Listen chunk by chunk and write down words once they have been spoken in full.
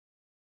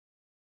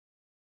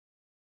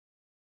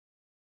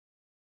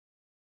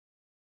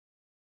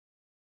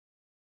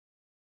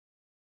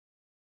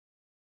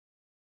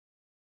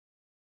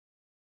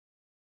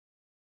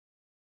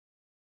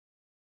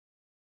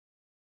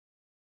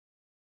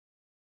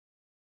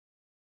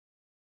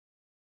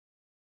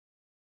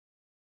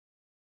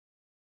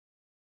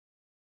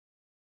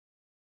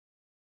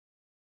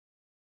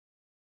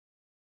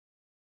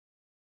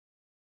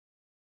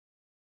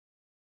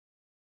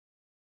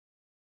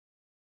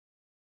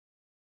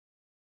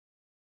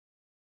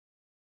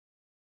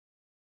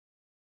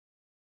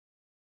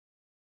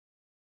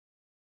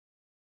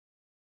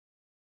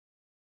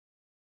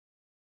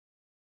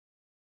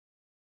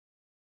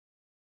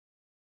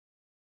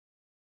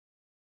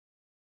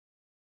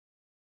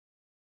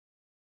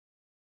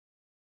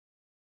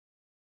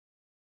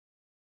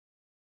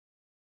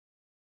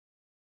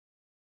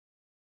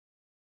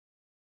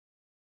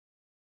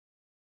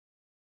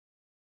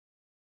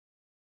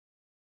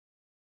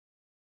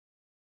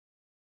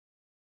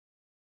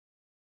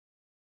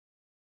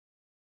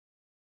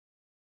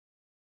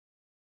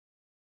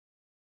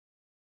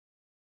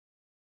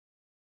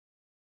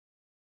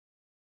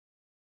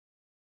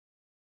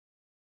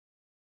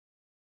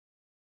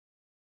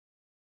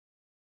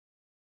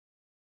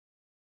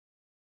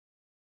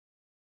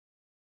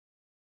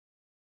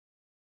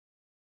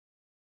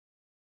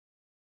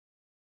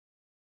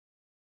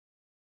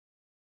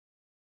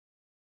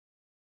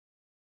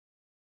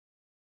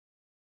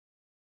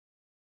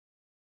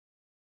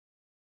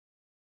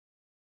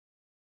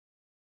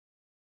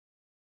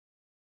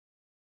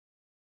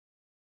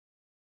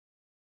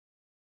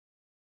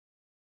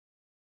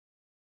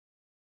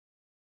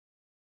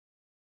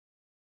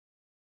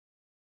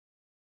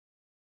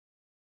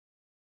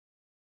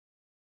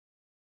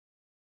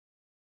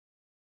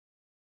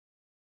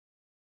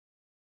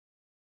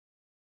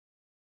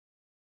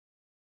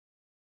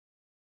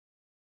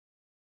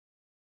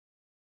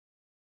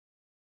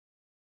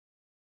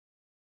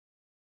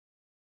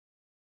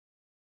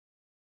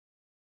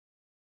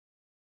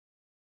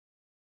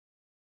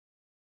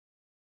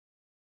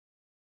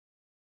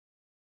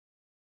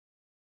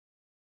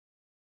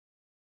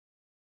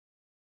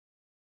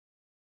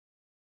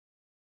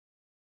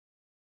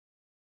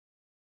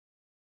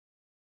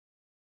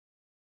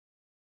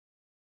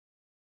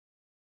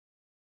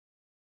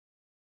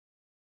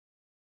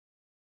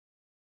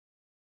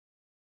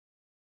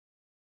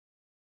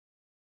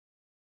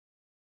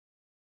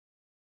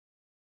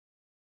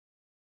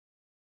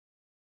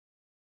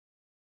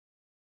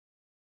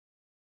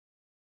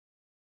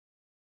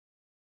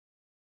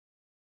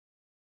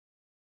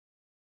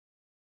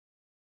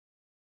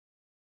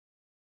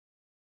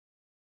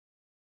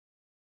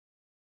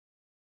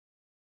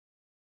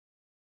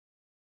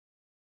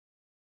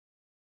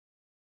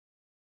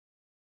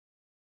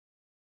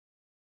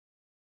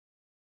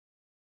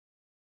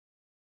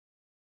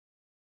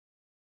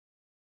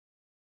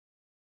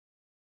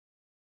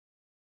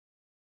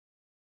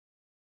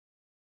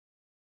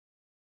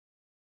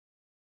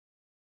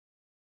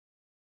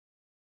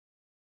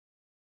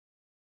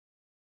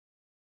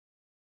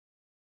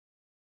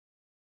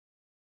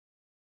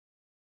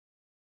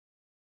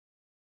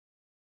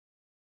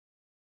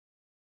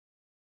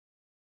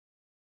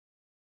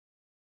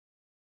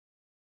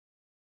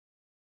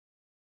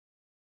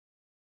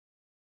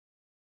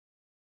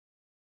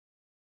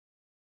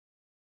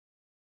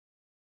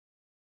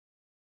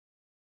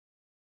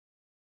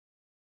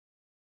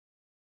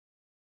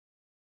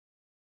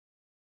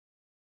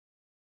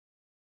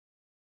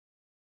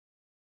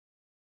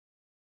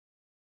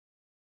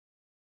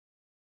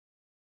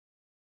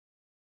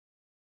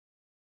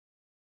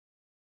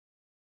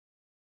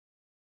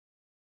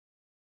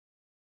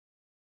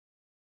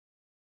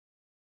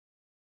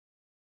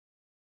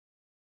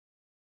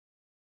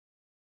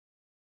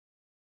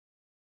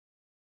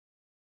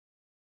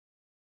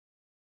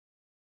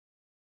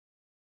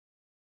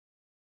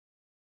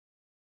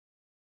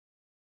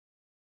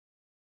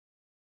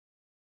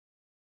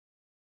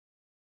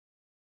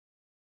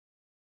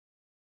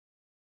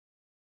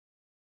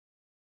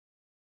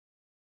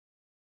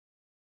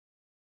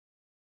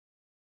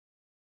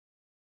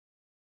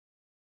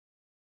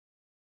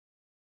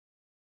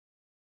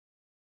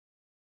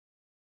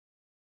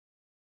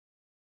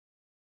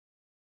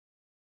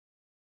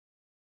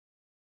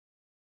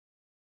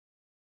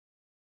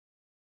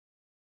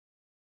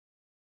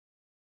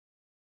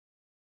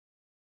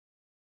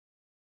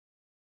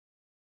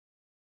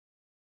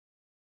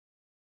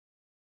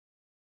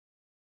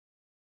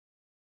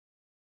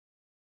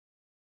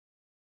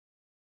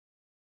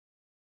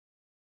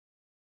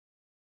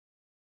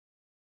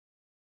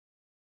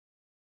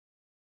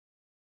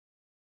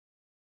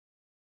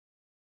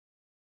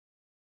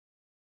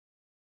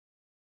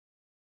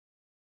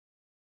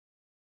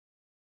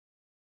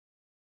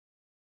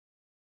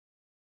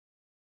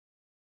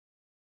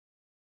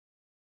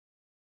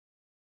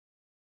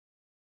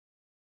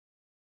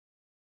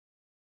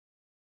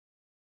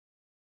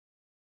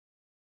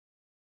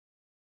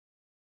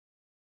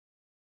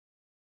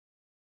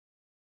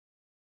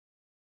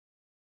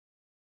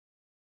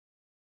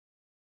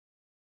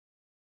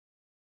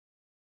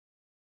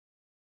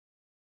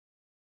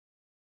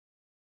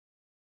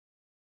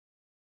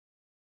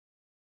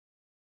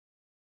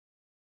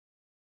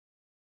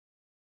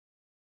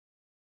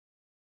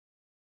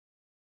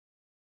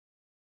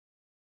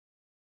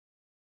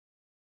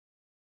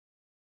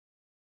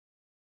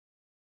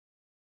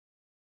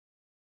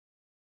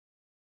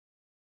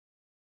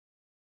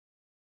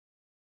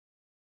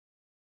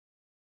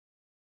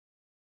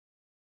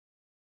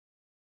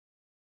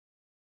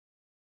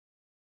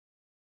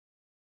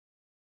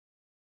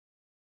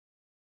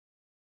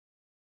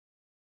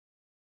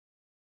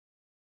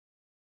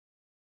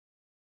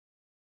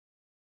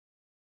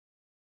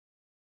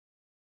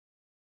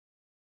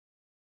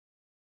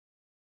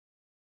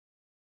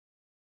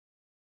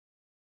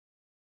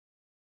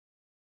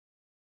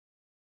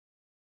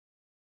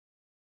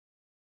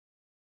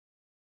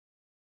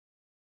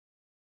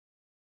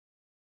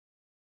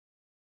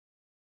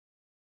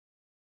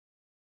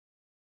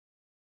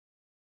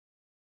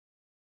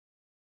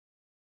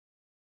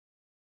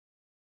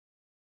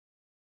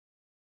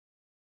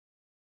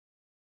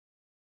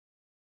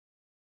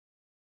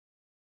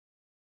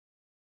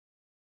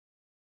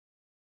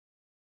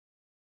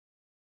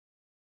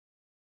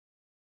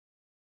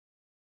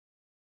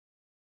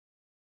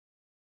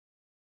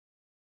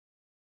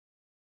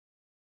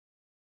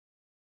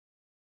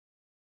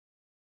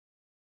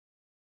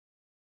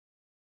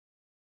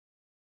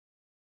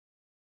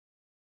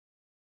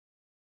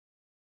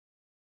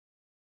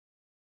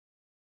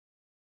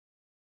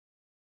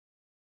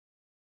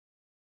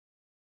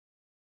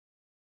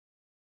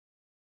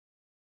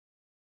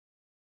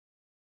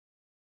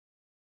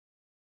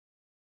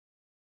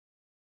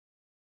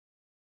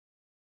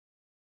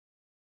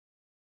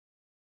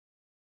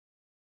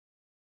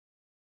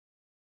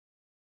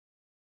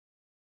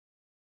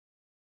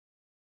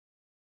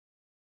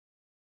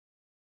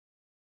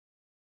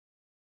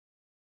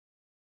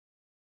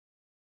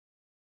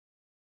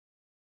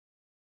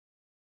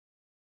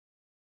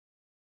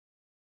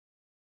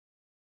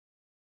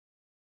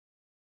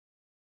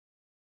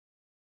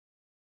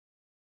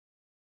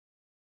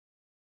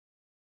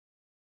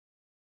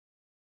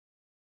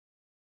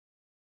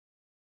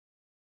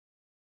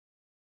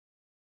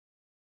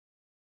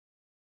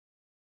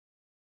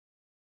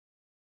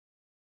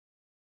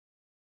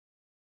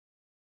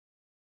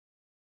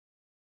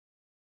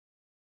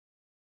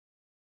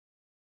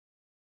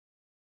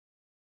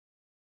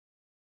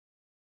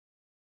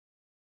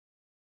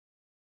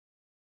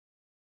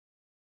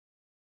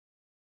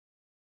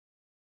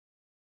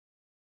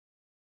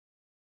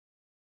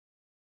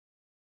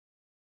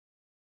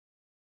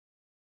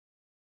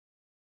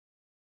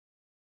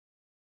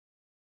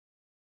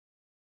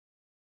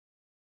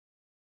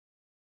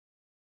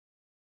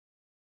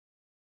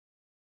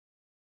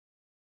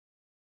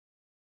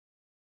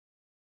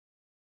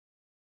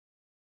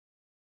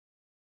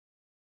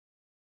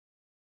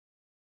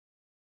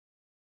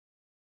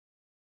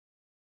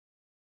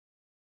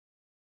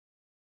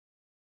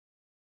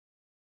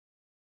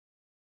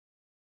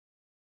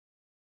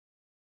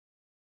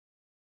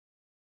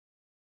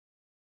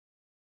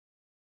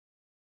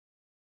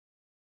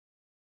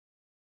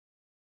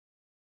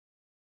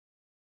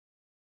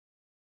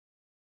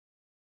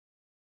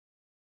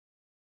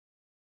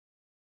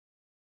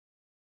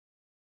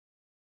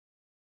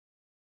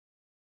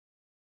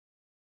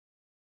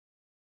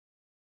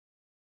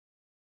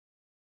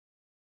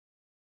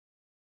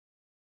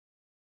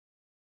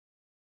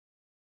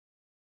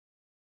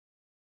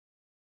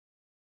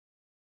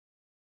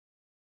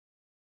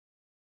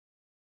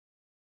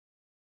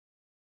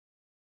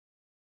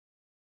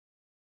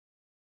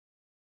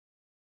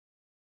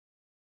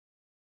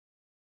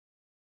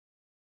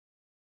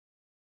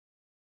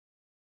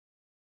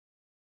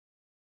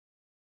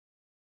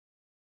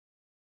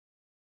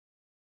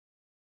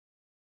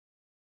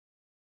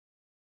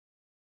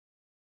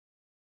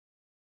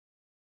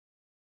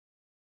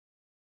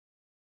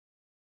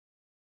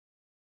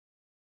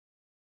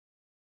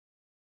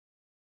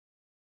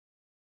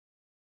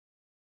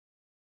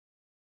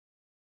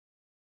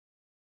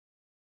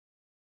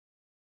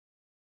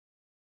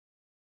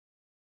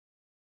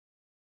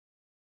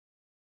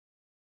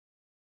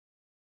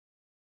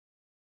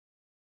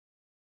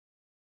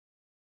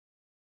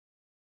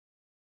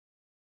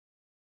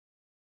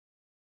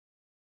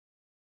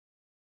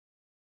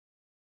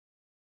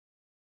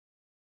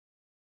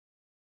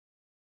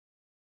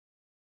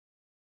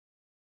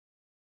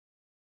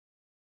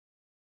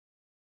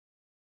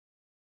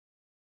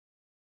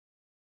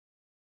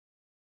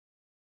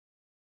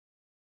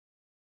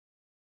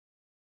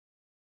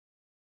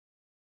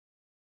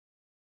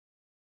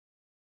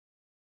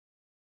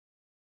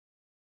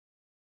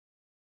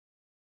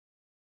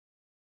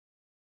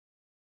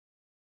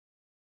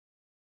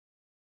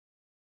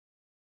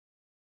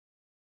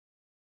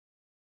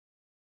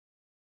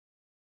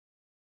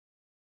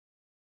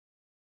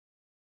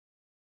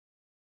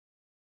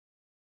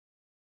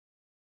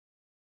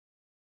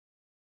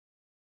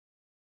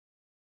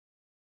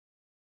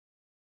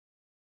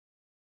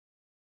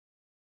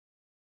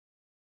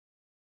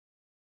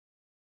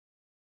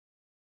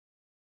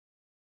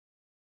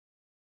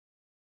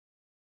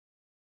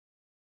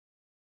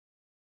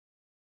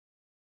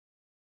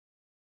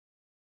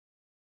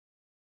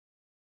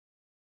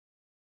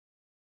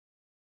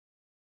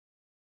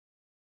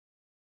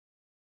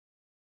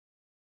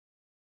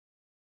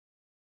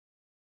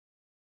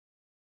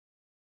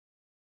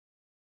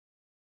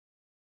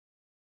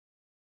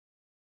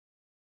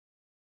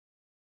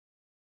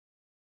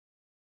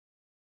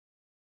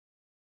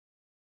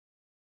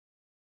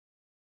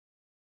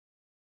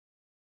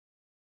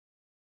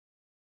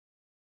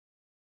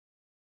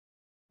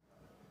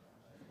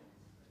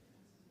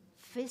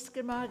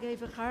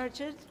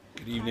Good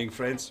evening,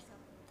 friends.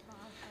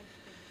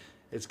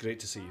 It's great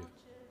to see you.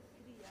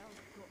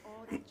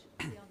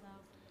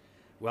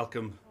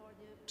 Welcome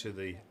to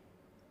the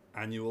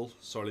annual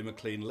Sorley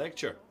MacLean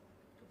lecture.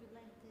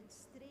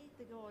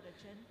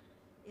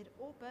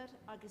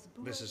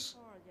 This is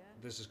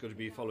going to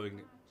be following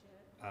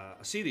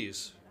a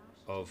series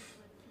of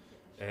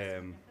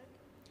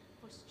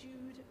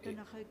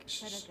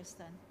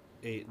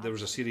there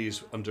was a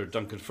series under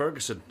Duncan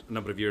Ferguson a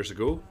number of years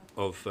ago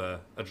of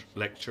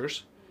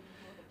lectures,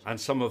 and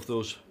some of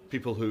those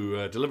people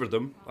who delivered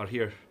them are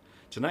here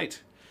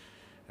tonight.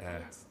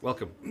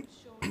 Welcome.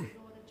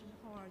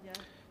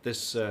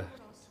 This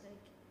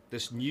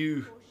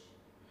new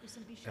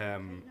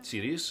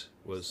series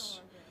was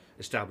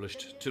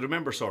established to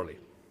remember Sorley,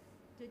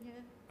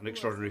 an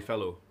extraordinary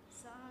fellow,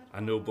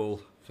 a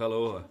noble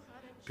fellow, a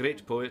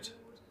great poet,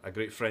 a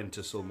great friend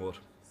to Sabhal Mòr,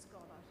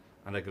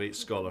 and a great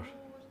scholar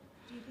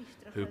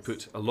who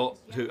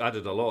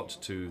added a lot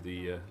to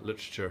the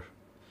literature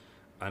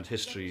and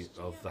history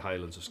of the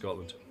Highlands of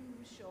Scotland.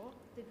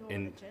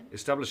 In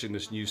establishing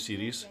this new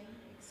series,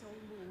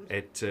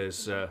 it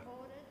is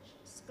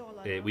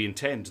we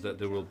intend that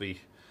there will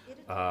be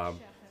a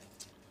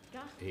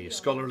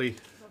scholarly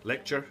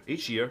lecture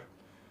each year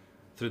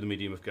through the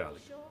medium of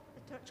Gaelic.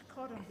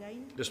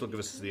 This will give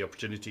us the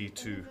opportunity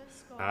to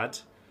add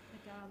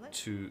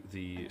to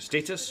the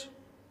status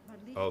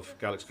of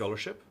Gaelic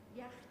scholarship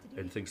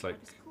in things like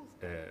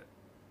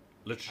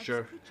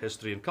literature,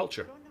 history and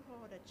culture.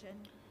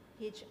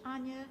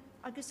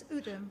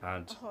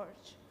 And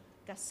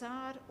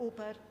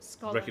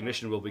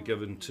recognition will be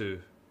given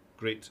to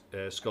great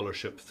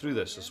scholarship through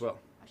this as well.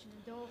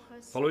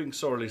 Following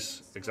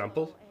Sorley's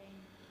example,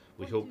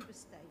 we hope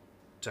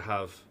to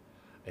have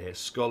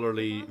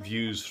scholarly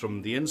views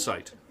from the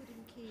inside.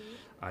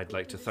 I'd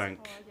like to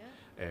thank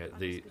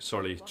the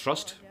Sorley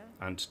Trust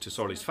and to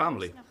Sorley's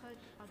family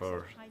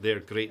for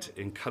their great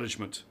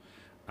encouragement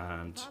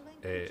and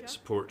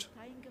support.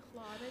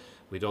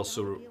 We'd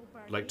also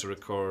like to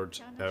record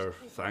our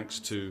thanks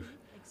to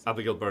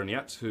Abigail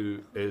Berniat,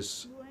 who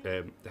is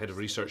the head of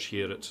research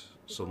here at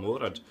Sabhal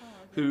Mòr and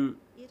who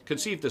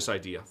conceived this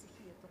idea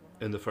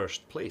in the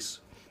first place.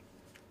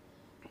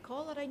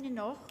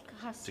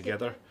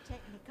 Together,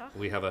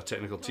 we have a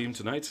technical team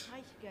tonight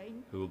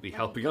who will be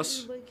helping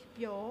us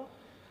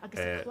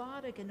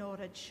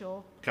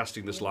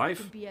casting this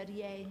live,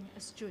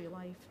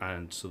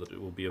 and so that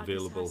it will be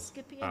available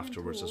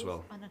afterwards as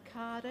well. And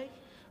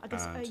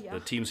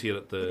the teams here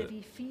at the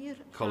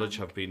college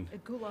have been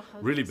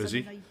really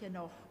busy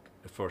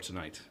for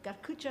tonight.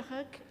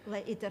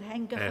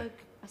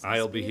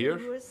 I'll be here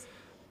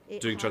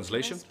doing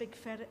translation.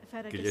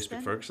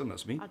 Gaelic Ferguson,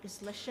 that's me.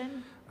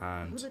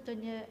 And so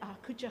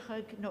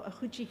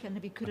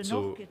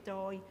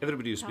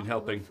everybody who's been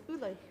helping,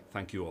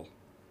 thank you all.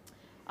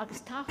 Thank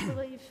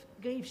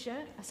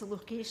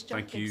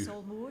you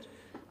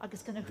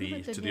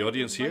to the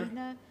audience here,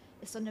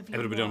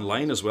 everybody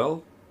online as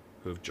well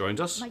who have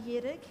joined us.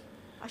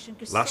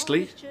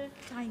 Lastly,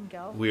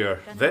 we are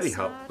very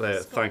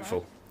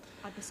thankful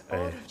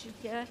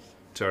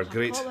to our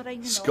great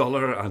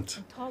scholar and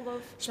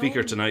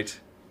speaker tonight,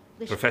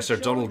 Professor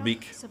Donald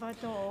Meek.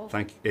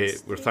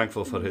 We're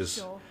thankful for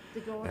his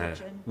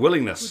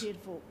willingness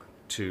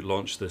to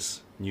launch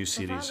this new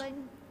series.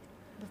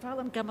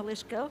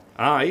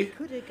 I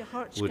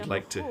would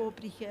like to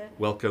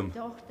welcome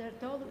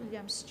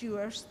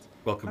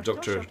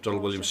Dr.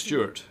 Donald William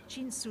Stewart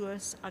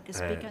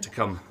to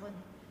come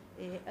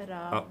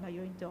up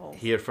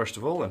here first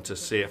of all and to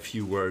say a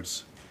few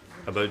words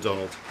about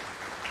Donald.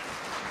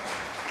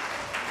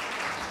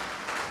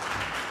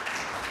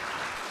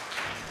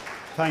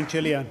 Thank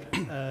you, Gillian.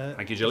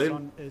 Thank you,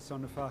 Gillian.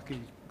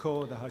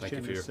 Thank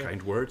you for your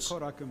kind words.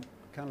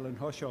 If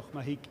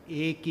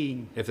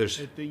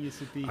there's,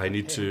 I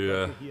need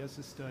to,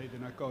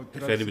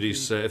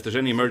 if there's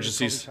any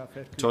emergencies,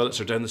 the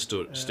toilets are down the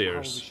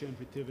stairs.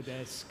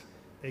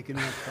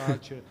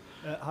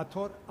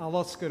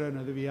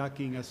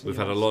 We've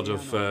had a lot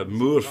of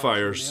moor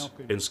fires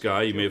in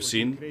Skye, you may have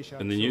seen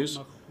in the news.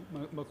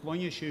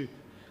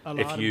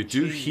 If you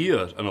do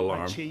hear an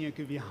alarm,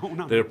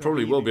 there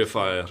probably will be a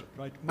fire,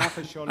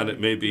 and it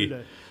may be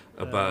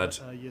a bad.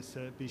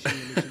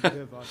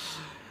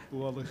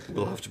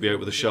 We'll have to be out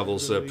with the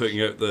shovels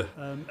putting out the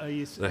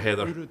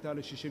heather.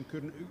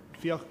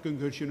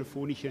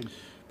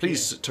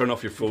 Please turn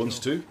off your phones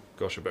too.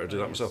 Gosh, I better do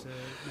that myself.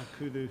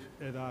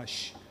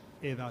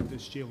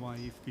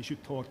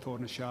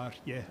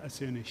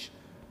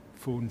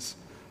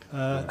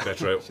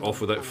 Better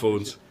off without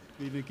phones.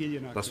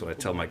 That's what I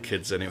tell my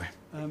kids anyway.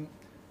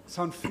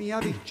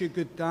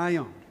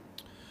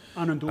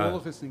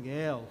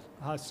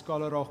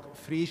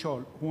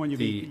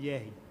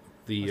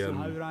 The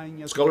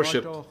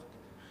scholarship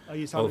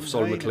of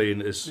Sorley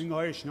MacLean is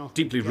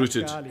deeply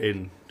rooted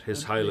in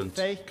his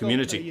Highland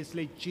community.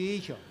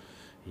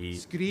 He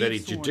very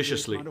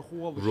judiciously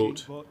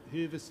wrote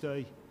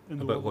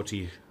about what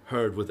he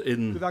heard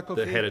within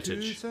the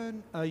heritage.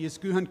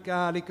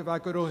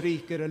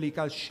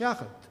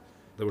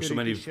 there were so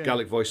many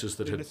Gaelic voices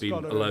that had been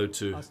allowed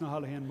to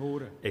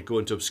go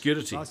into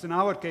obscurity in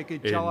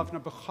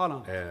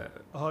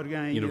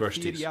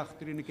universities.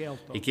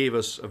 He gave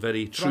us a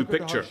very true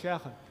picture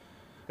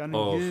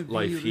of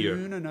life here.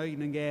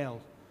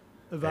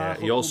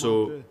 He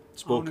also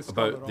spoke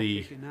about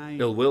the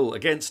ill will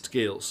against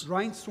Gaels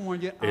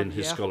in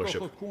his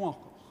scholarship.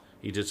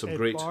 He did some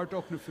great,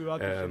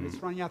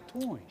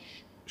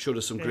 showed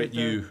us some great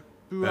new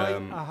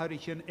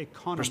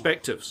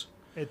perspectives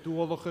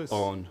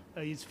on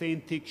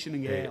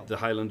the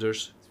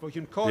Highlanders,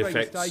 the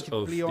effects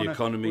of the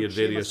economy and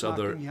various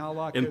other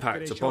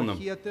impacts upon them.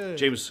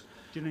 James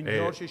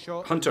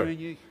Hunter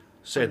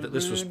said that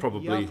this was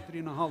probably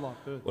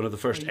one of the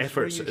first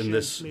efforts in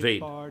this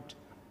vein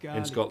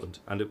in Scotland,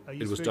 and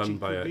it was done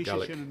by a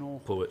Gaelic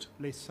poet.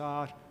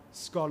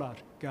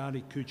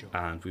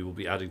 And we will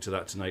be adding to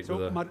that tonight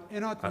with an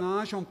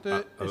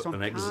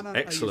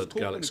excellent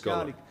Gaelic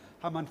scholar.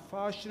 It's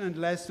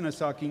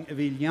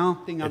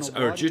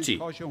our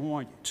duty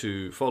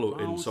to follow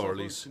in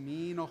Sorley's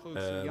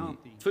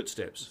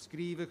footsteps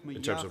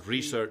in terms of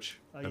research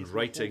and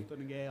writing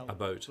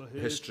about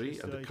history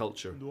and the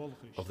culture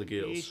of the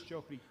Gaels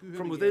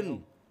from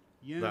within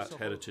that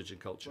heritage and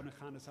culture.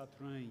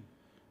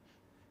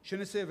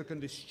 That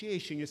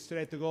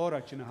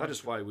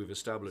is why we've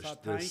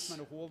established this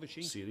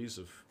series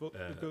of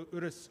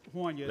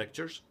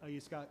lectures,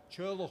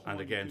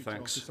 and again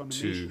thanks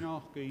to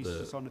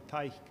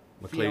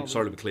the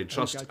Sorley MacLean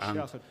Trust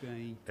and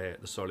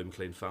the Sorley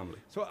MacLean family.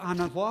 It's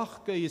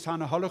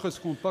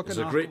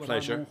a great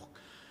pleasure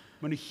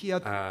to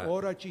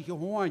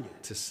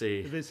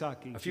say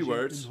a few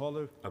words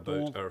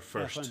about our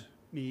first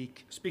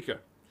speaker,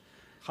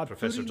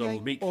 Professor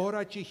Donald Meek. We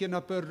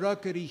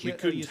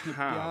couldn't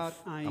have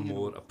a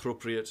more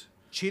appropriate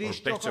or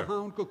better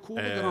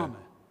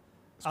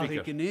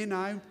speaker.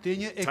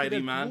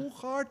 Tidy man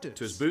to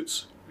his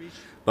boots,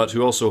 but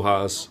who also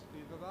has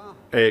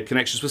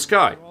connections with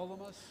Skye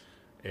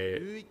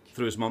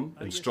through his mum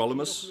in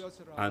Strolimus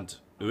and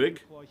Uig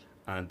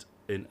and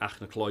in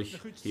Achnacloich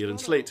here in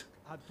Slate.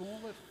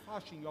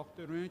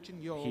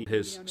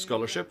 His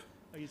scholarship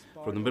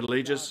from the Middle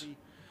Ages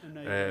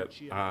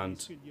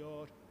and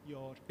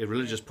in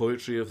religious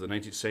poetry of the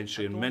 19th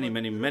century and many,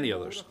 many, many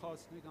others.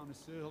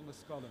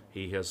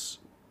 He has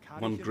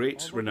won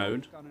great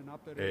renown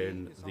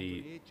in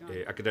the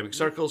academic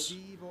circles,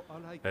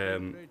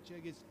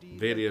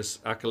 various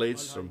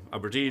accolades from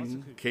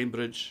Aberdeen,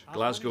 Cambridge,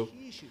 Glasgow,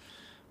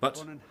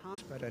 but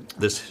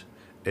this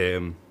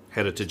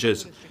heritage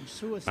is.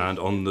 And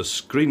on the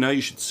screen now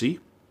you should see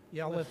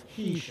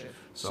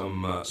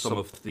some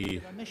of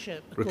the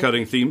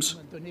recurring themes.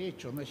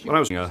 When I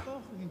was reading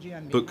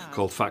a book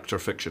called Fact or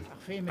Fiction,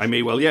 I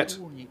may well yet.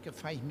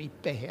 I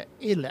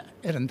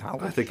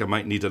think I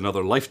might need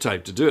another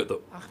lifetime to do it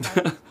though.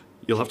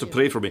 You'll have to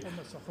pray for me.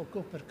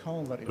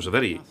 There's a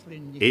very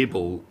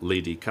able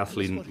lady,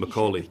 Kathleen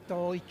Macaulay.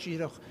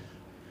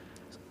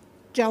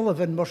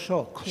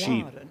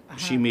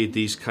 She made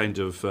these kind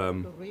of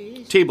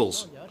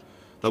tables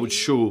that would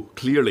show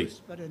clearly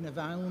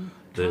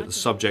the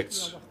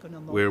subjects,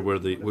 where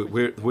they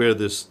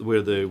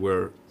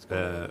were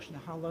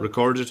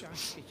recorded,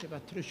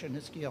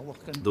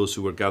 those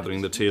who were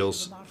gathering the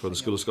tales for the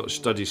School of Scottish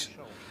Studies.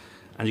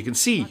 And you can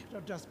see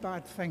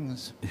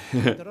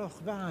the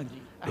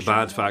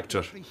bad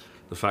factor.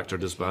 The factor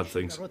does bad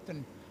things.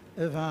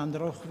 And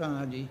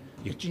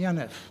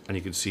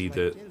you can see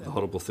the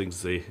horrible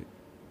things they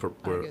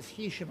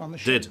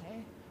did.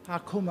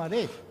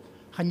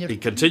 He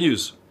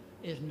continues.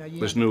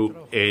 There's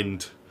no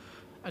end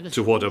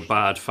to what a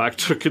bad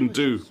factor can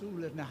do.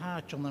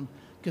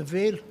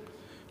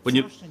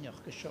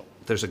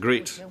 There's a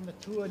great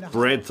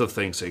breadth of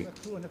things,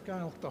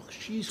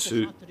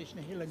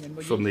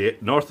 from the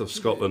north of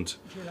Scotland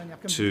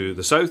to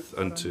the south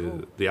and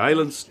to the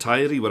islands,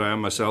 Tiree, where I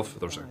am myself.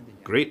 There's a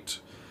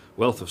great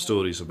wealth of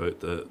stories about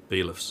the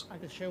bailiffs.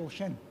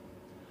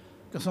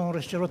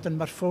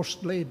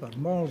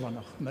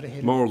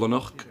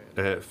 Morlanach,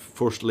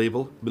 forced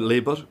labour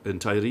in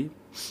Tiree.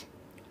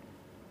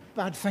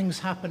 Bad things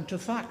happen to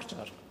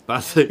factor.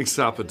 Bad things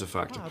happen to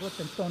factor.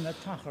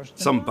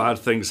 Some bad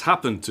things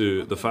happen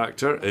to the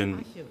factor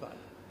in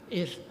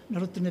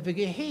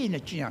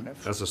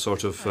as a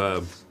sort of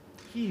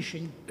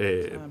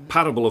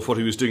parable of what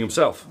he was doing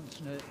himself.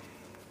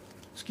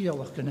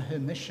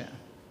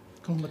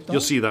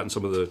 You'll see that in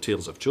some of the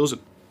tales I've chosen.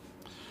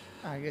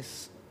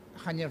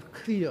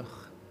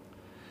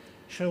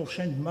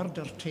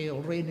 Murder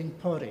tale, raining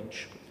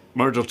porridge.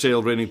 Murder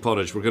tale, raining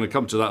porridge. We're going to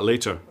come to that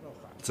later.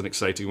 It's an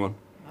exciting one.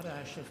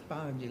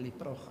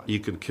 You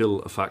can kill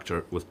a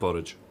factor with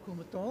porridge.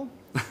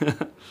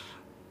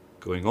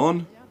 Going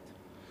on.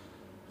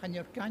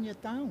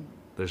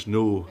 There's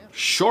no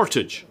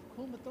shortage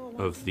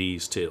of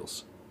these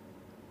tales.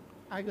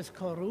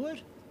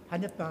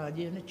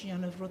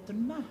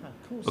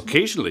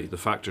 Occasionally, the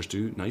factors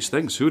do nice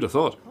things. Who would have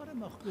thought?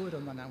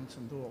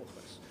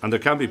 And there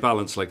can be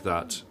balance like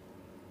that.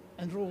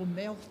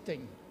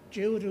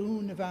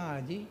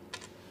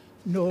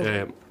 No,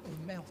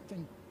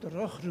 melting the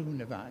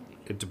rochrune van.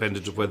 it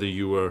depended on whether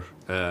you were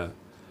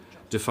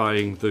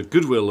defying the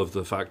goodwill of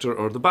the factor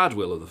or the bad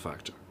will of the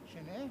factor.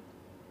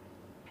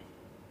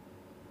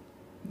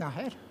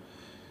 Naher.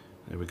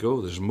 There we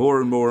go. There's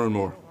more and more and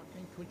more.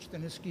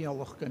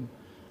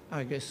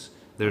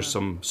 There's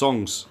some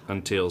songs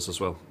and tales as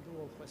well.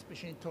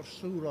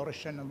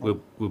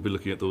 We'll be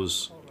looking at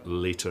those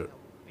later.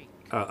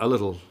 A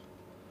little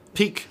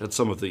peek at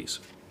some of these.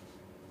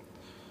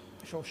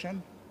 A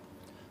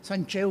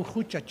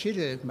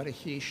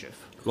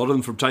lot of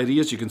them from Tyree,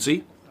 as you can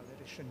see.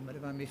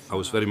 I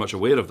was very much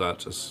aware of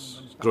that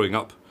as growing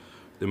up,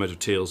 the amount of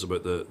tales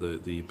about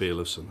the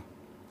bailiffs and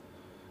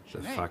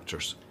the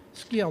factors.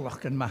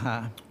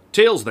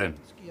 Tales then.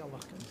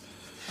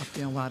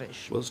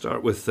 We'll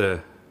start with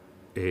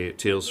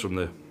tales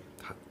from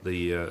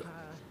the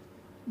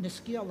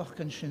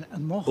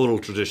oral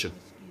tradition.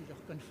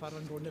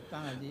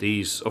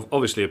 These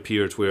obviously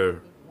appeared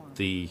where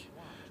the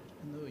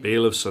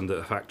bailiffs and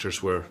the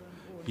factors were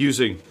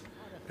using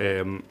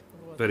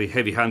very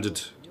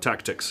heavy-handed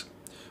tactics,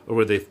 or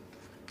where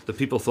the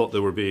people thought they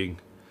were being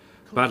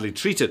badly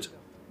treated.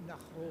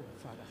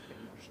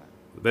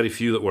 Very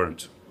few that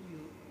weren't.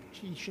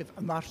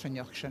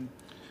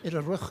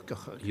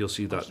 You'll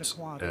see that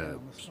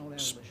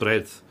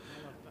spread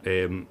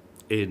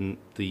in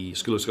the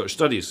School of Scottish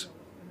Studies.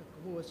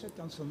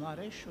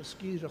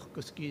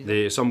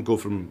 Some go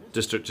from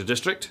district to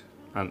district,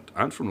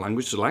 and from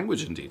language to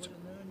language indeed.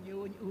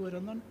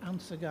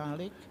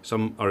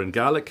 Some are in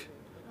Gaelic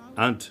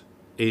and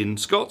in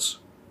Scots.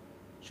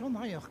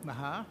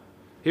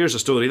 Here's a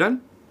story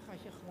then.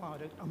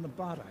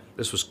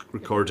 This was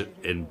recorded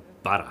in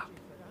Barra,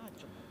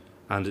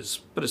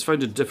 but it's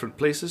found in different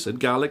places, in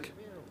Gaelic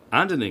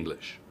and in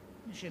English.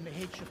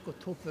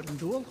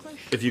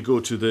 If you go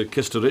to the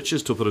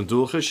Kisteriches, Tupper and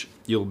Dulchish,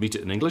 you'll meet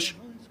it in English.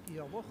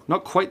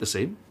 Not quite the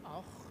same,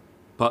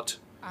 but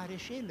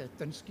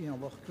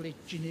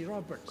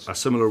a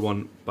similar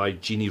one by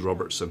Jeannie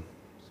Robertson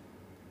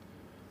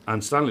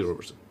and Stanley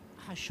Robertson.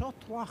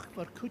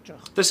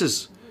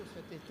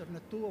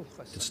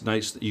 It's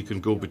nice that you can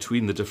go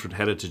between the different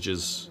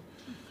heritages.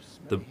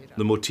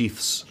 The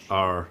motifs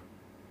are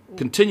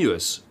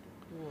continuous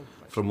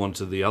from one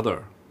to the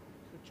other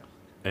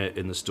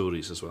in the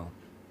stories as well.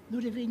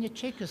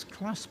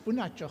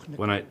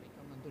 When I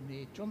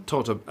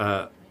taught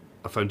a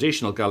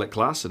foundational Gaelic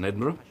class in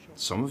Edinburgh,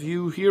 some of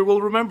you here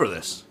will remember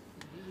this.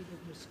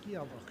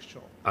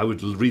 I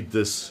would read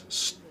this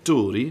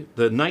story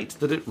the night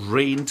that it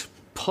rained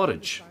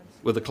porridge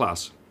with the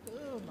class.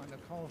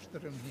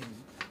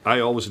 I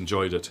always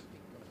enjoyed it.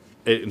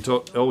 It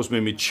always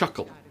made me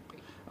chuckle.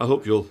 I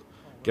hope you'll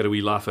get a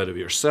wee laugh out of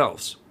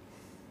yourselves.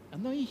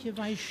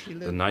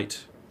 The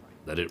night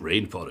that it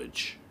rained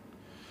porridge.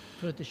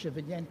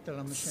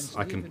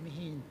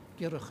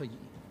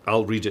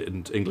 I'll read it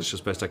in English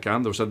as best I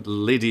can. There was an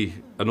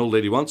old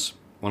lady once,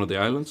 one of the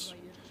islands.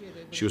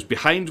 She was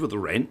behind with the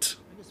rent,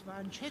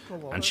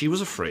 and she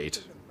was afraid.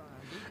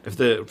 If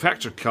the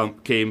factor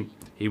came,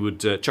 he would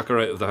chuck her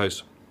out of the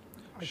house.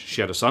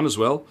 She had a son as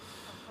well.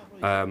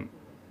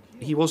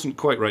 He wasn't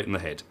quite right in the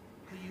head.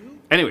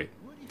 Anyway,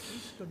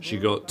 she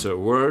got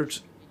word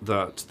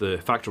that the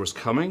factor was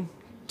coming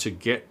to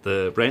get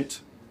the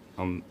rent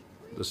on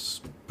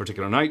this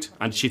particular night,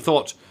 and she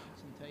thought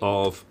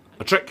of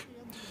a trick.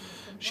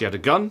 She had a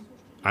gun,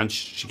 and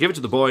she gave it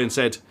to the boy and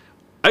said,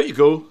 "Out you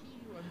go,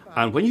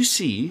 and when you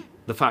see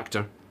the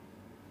factor,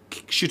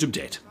 shoot him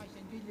dead."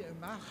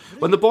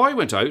 When the boy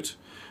went out,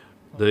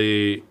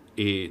 the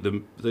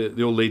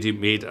old lady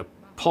made a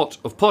pot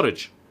of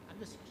porridge.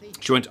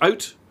 She went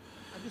out,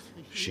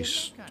 she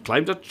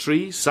climbed a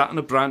tree, sat on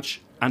a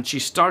branch, and she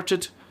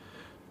started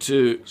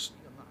to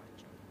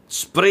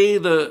spray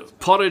the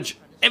porridge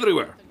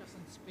everywhere.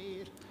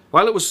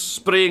 While it was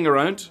spraying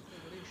around,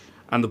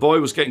 and the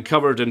boy was getting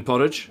covered in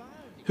porridge,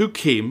 who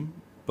came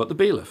but the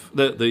bailiff,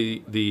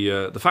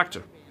 the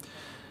factor.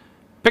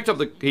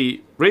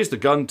 He raised the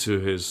gun to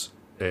his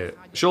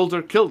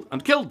shoulder,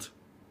 killed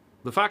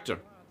the factor.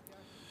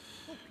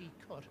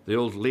 The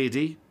old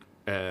lady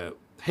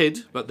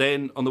hid, but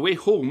then on the way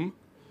home,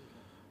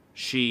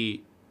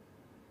 she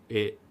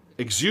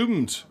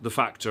exhumed the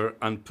factor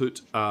and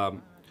put a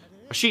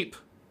sheep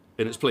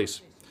in its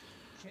place.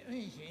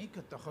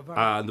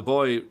 And the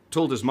boy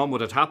told his mum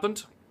what had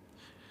happened.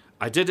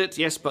 "I did it,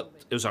 yes, but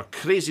it was a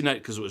crazy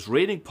night because it was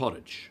raining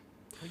porridge."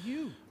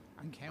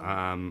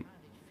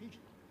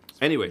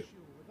 Anyway,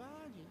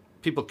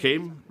 people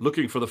came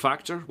looking for the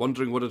factor,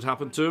 wondering what had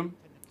happened to him.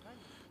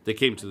 They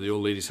came to the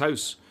old lady's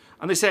house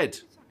and they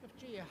said,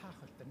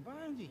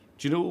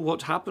 "Do you know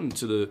what happened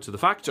to the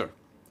factor?"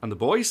 And the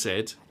boy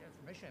said,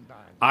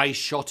 "I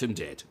shot him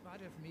dead.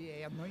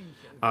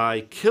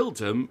 I killed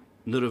him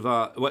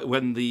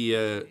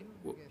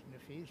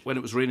when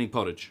it was raining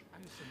porridge."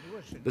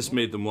 This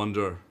made them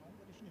wonder,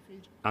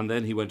 and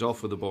then he went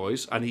off with the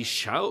boys and he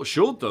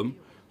showed them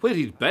where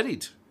he'd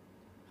buried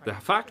the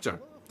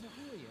factor.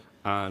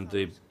 And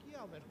they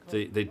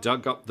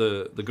dug up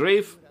the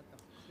grave,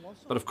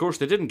 But of course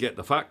they didn't get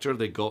the factor,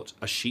 they got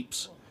a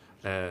sheep's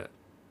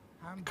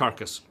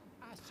carcass.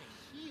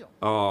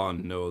 Oh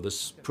no,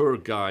 this poor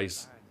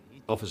guy's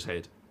off his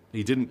head.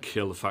 He didn't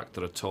kill the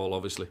factor at all,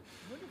 obviously.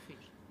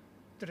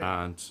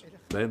 And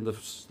then the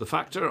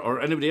factor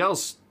or anybody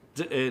else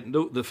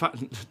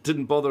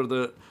didn't bother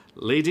the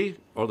lady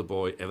or the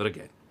boy ever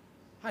again.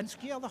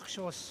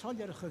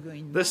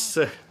 This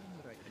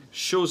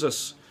shows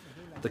us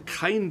the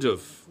kind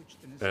of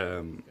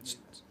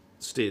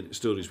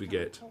stories we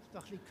get.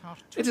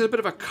 It is a bit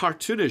of a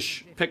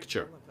cartoonish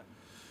picture.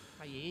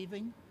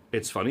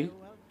 It's funny,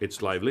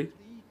 it's lively,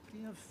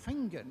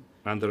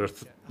 and there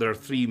are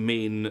three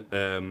main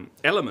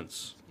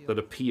elements that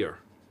appear.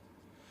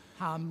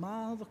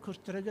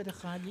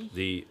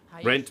 The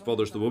rent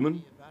bothers the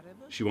woman.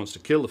 She wants to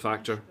kill the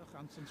factor.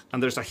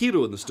 And there's a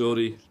hero in the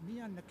story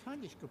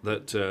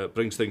that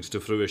brings things to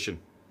fruition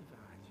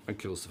and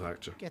kills the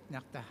factor.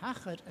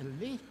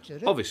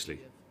 Obviously,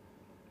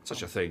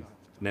 such a thing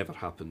never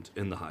happened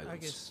in the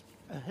Highlands,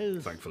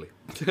 thankfully.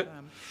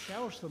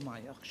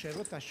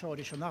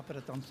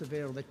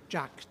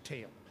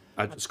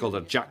 It's called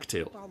a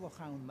jacktail.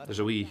 There's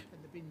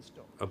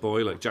a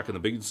boy like Jack and the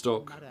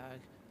Beanstalk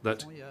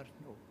that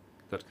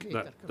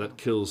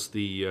kills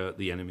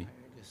the enemy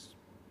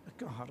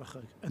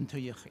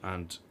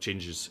and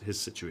changes his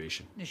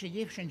situation.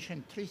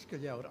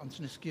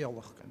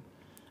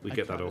 We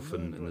get that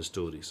often in the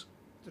stories.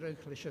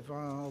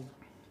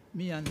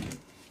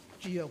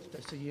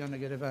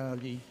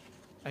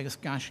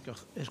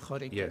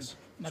 Yes,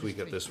 so we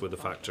get this where the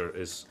factor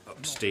is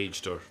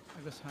upstaged or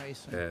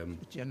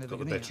got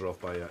the better off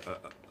by a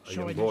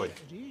young boy.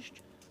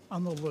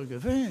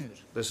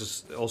 This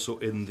is also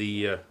in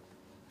the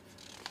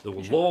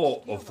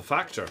law of the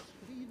factor.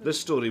 This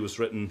story was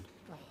written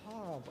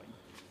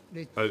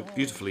out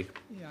beautifully,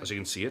 as you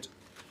can see it,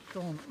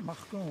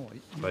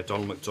 by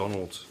Donald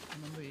MacDonald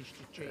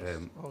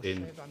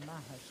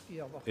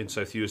in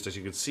South Uist, as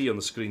you can see on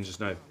the screen just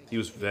now. He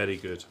was very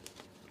good.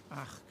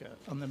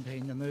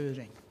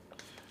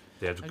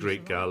 They had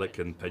great Gaelic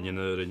and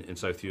Penionur in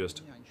South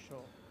Uist.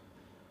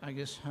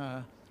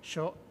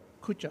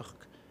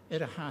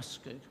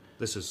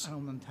 This is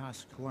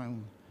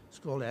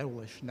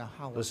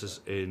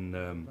in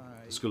the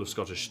School of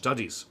Scottish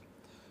Studies.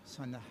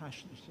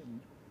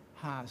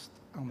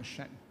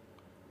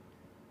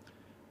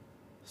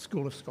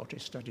 School of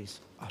Scottish Studies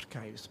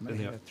archives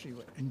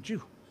in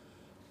Jew.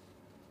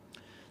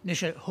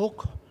 Nisha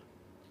Hook,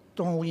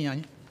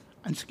 Donlian,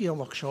 and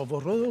Skielloch Shaw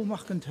were all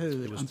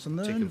McIntyre and some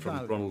taken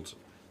from Ronald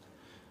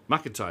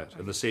McIntyre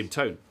in the same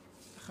town.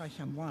 And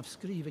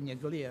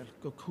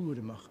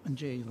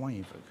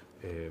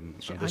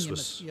this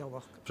was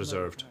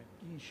preserved.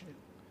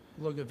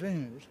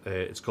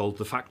 It's called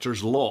the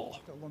Factor's Law.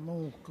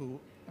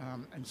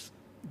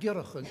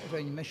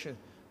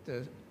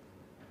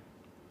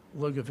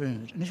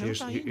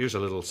 Here's a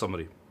little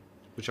summary,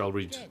 which I'll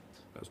read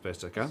as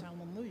best I can.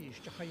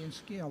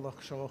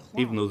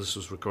 Even though this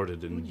was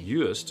recorded in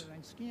Uist,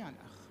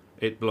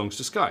 it belongs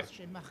to Skye.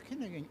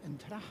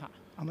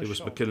 It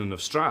was MacKinnon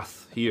of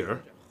Strath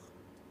here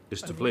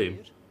is to blame,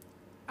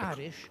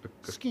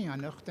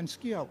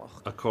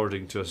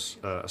 according to a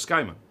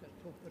Skyeman.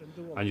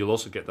 And you'll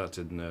also get that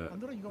in the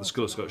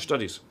School of Scottish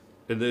Studies.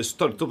 In the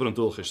Tupper and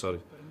Dulchis,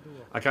 sorry.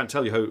 I can't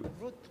tell you how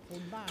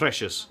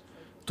precious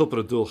Tupper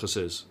and Dulchis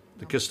is,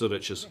 the Kisto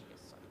Riches.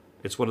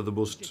 It's one of the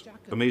most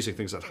amazing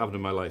things that happened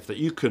in my life, that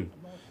you can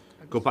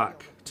go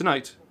back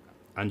tonight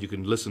and you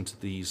can listen to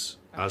these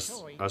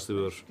as they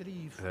were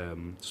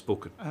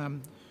spoken.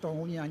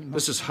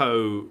 This is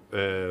how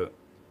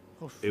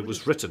it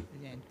was written.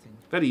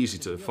 Very easy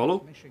to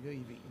follow.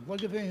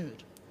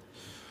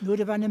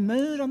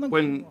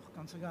 When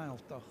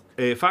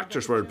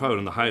factors were in power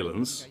in the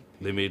Highlands,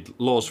 they made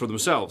laws for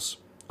themselves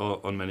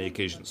on many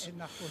occasions.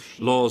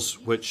 Laws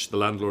which the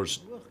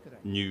landlords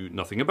knew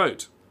nothing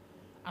about.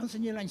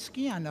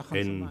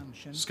 In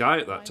Skye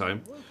at that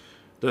time,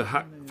 the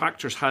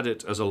factors had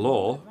it as a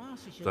law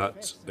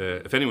that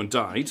if anyone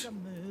died,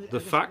 the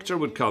factor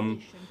would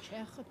come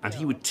and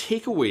he would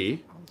take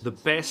away the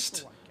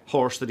best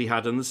horse that he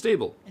had in the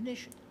stable.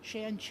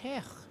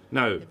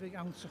 Now,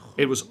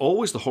 it was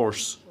always the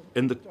horse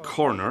in the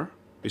corner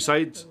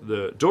beside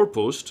the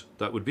doorpost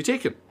that would be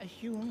taken,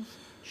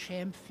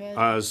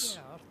 as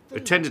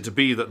it tended to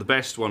be that the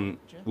best one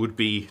would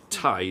be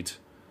tied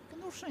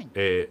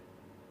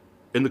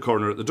in the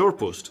corner at the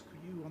doorpost.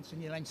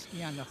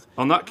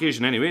 On that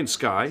occasion anyway, in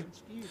Skye,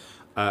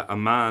 a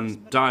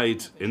man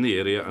died in the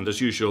area, and as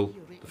usual,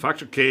 the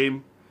factor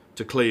came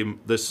to claim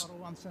this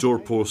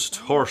doorpost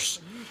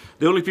horse.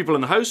 The only people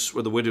in the house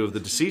were the widow of the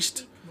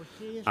deceased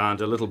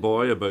and a little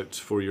boy about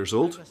 4 years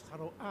old,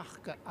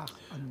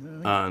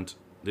 and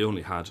they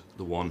only had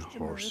the one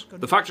horse.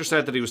 The factor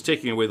said that he was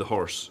taking away the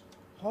horse.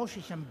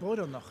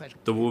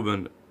 The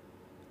woman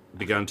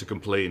began to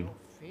complain,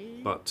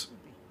 but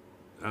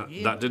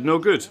that did no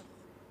good.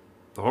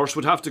 The horse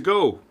would have to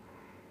go.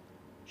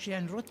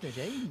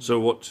 So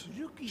what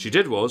she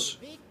did was,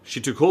 she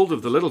took hold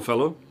of the little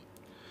fellow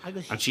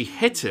and she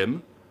hit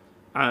him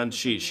And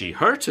she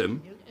hurt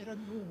him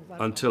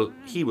until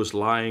he was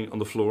lying on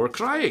the floor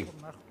crying.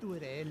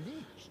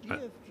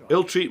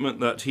 Ill treatment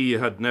that he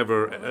had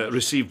never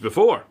received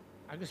before.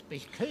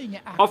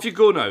 Off you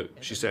go now,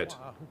 she said,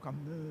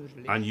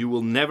 and you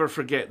will never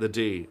forget the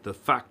day the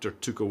factor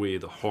took away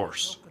the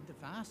horse.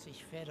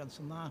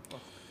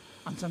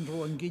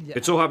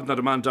 It so happened that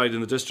a man died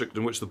in the district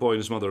in which the boy and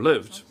his mother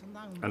lived,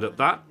 and at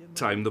that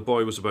time the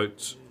boy was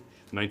about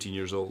 19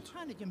 years old.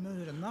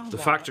 The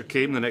factor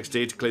came the next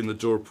day to claim the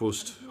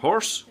doorpost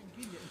horse,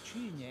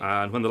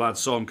 and when the lad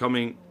saw him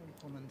coming,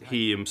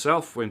 he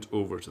himself went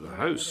over to the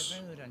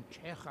house.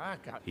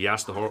 He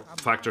asked the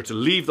factor to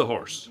leave the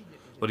horse,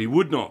 but he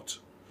would not,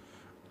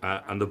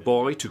 and the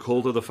boy took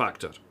hold of the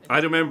factor. I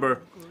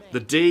remember the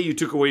day you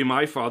took away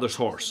my father's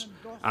horse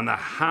and the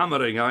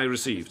hammering I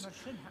received,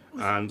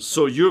 and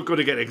so you're going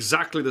to get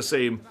exactly the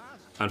same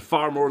and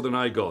far more than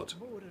I got.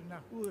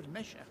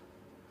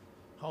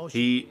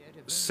 He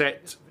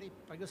set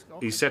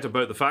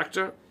about the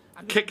factor,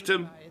 kicked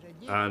him,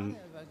 and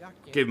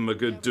gave him a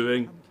good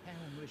doing.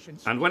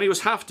 And when he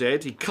was half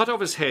dead, he cut off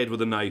his head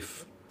with a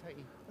knife,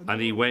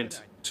 and he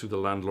went to the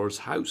landlord's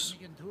house.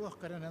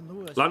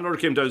 Landlord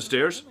came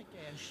downstairs.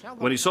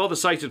 When he saw the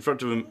sight in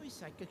front of him,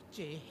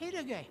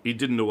 he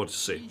didn't know what to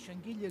say.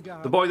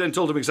 The boy then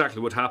told him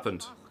exactly what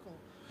happened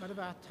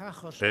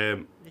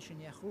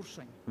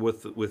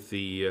with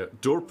the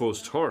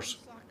doorpost horse.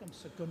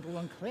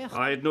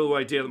 I had no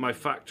idea that my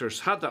factors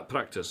had that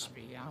practice,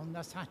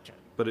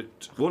 but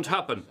it won't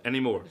happen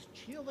anymore.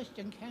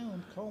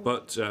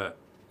 But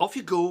off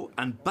you go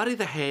and bury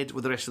the head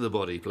with the rest of the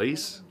body,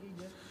 please.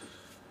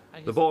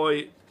 The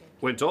boy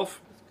went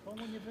off.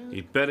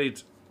 He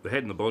buried the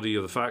head and the body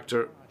of the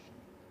factor,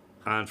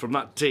 and from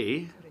that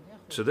day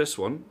to this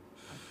one,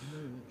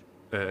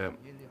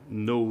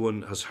 no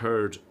one has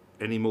heard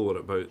any more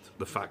about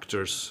the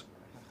factor's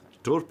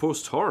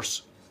doorpost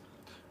horse.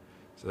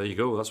 So there you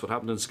go, that's what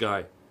happened in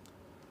Skye.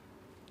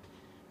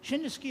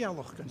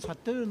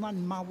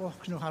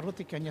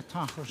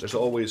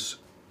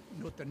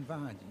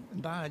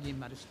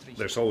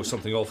 There's always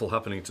something awful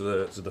happening to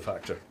the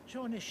factor.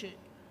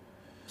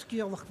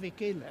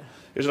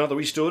 Here's another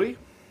wee story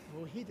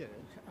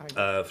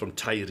from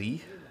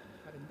Tyree.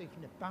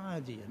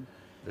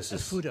 This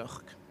is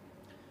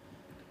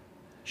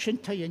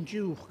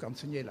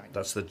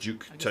that's the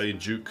Duke, Italian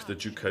Duke, the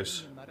Duke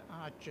House.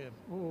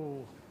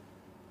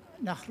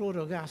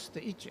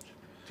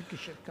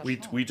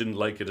 We didn't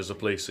like it as a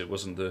place. It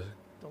wasn't the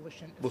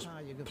most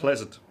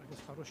pleasant.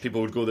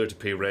 People would go there to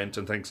pay rent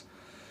and things.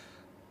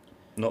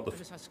 Not the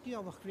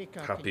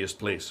happiest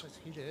place.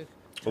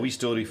 A wee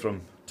story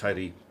from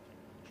Tyree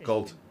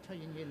called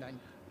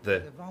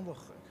the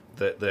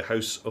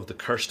House of the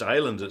Cursed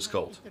Island, it's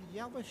called.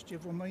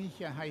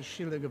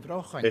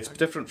 It's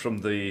different from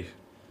the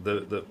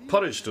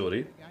porridge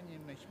story.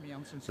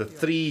 The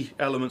three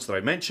elements that I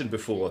mentioned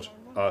before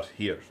are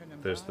here.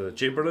 There's the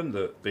Chamberlain,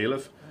 the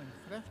bailiff.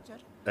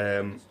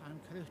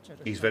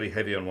 He's very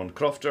heavy on one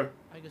crofter,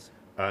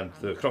 and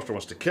the crofter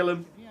wants to kill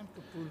him,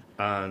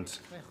 and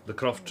the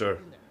crofter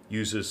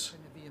uses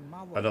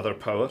another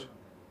power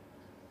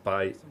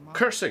by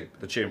cursing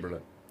the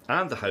Chamberlain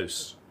and the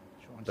house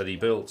that he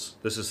builds.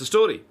 This is the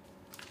story.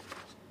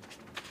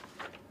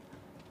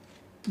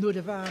 When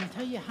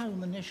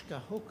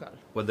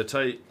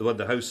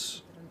the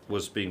house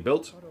was being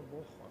built,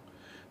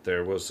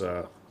 there was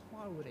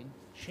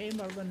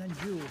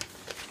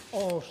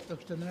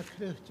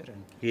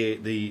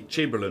the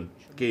Chamberlain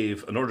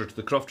gave an order to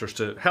the crofters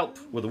to help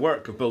with the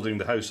work of building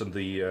the house and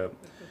the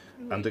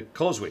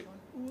causeway.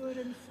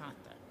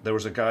 There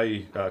was a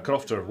guy,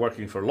 crofter,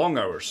 working for long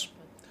hours,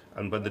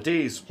 and when the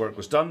day's work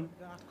was done,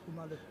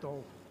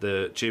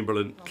 the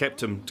Chamberlain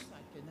kept him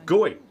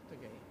going.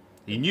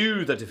 He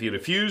knew that if he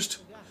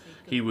refused,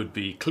 he would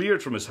be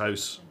cleared from his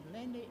house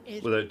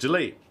without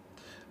delay.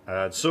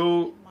 And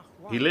so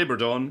he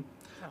laboured on,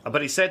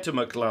 but he said to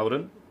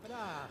MacLean,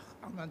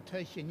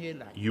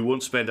 "You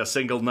won't spend a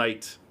single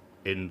night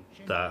in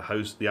the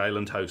house, the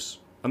island house."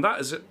 And that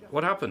is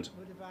what happened.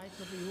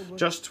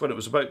 Just when it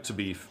was about to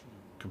be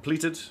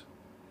completed,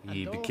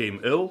 he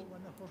became ill.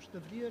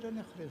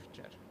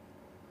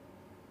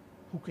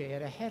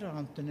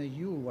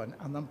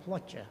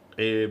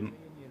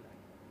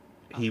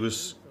 He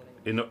was,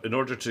 in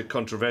order to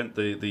contravent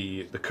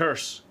the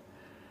curse,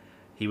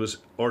 he was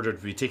ordered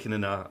to be taken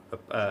in a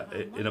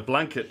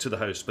blanket to the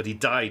house, but he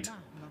died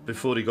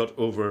before he got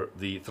over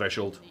the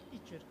threshold.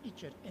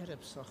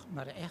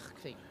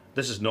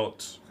 This is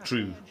not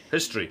true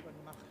history.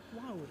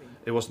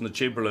 It wasn't the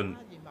Chamberlain,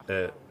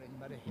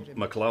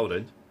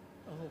 MacLean.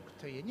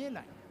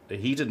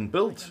 He didn't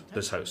build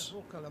this house.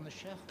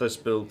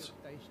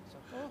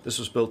 This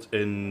was built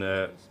in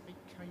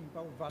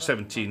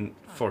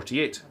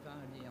 1748,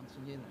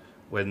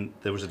 when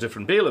there was a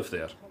different bailiff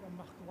there.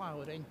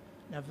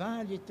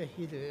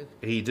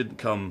 He didn't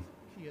come,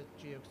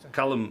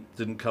 Callum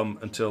didn't come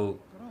until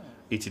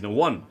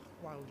 1801.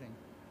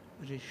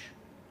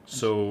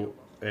 So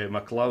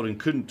MacLean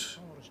couldn't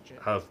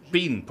have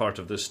been part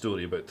of this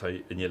story about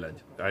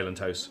Highland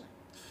House.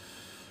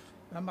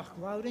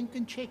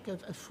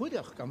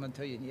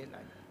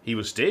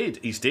 He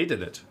stayed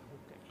in it,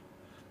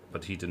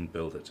 but he didn't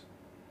build it.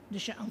 In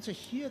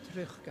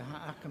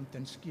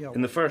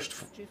the first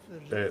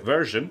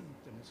version,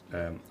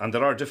 and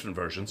there are different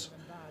versions,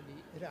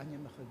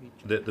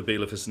 the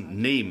bailiff isn't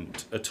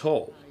named at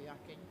all.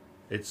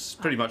 It's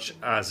pretty much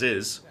as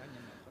is,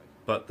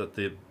 but that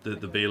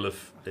the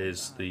bailiff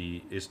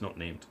is not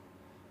named.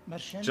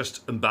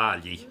 Just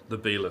Mbali, the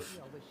bailiff,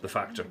 the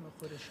factor.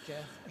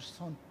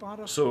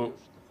 So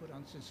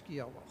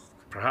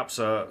perhaps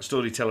a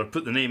storyteller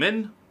put the name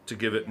in to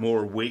give it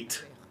more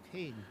weight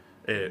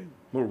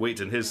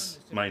in his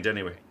mind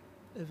anyway,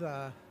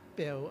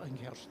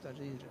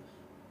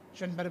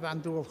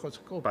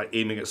 by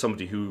aiming at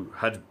somebody who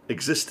had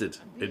existed.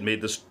 It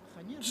made the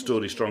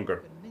story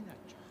stronger.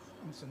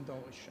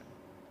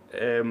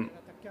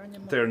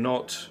 They're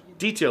not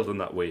detailed in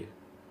that way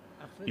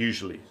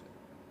usually,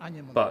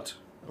 but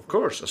of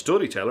course a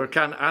storyteller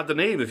can add the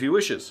name if he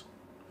wishes.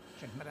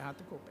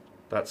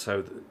 That's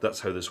how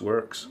this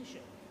works.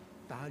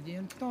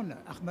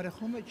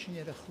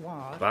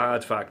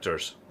 Bad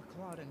factors.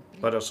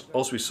 But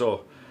as we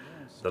saw,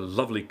 the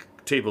lovely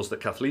tables that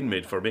Kathleen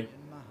made for me,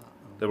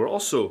 there were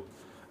also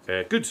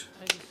good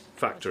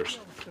factors.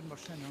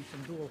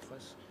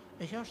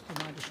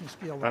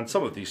 And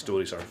some of these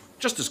stories are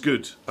just as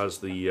good as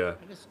the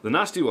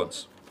nasty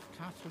ones.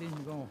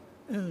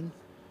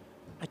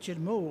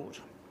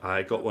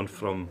 I got one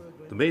from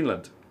the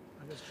mainland.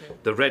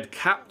 The Red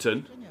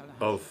Captain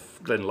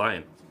of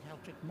Glenlyon.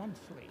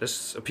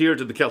 This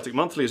appeared in the Celtic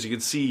Monthly, as you can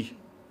see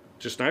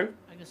just now.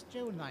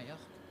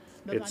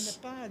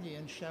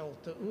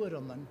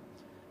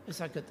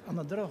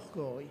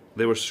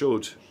 They were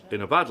showed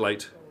in a bad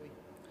light.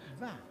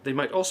 They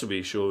might also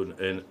be shown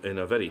in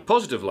a very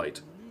positive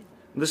light.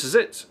 And this is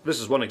it. This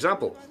is one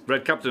example.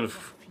 Red Captain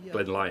of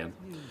Glenlyon.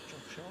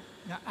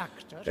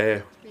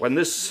 When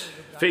this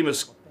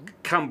famous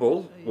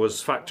Campbell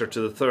was factor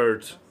to the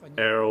 3rd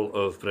Earl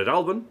of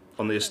Breadalbane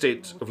on the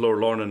estate of Lower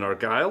Lorne in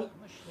Argyll,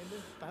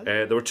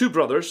 there were two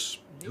brothers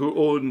who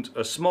owned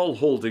a small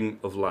holding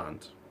of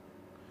land,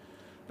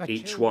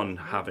 each one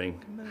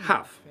having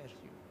half.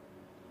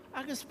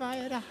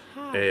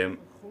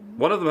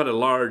 One of them had a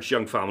large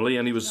young family,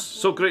 and he was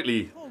so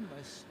greatly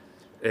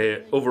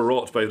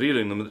overwrought by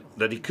rearing them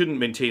that he couldn't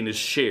maintain his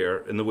share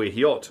in the way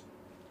he ought.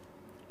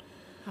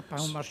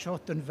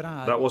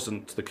 That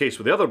wasn't the case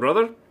with the other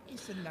brother.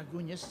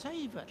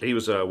 He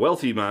was a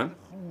wealthy man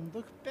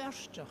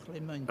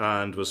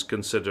and was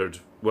considered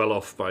well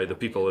off by the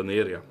people in the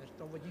area.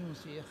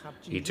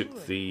 He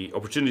took the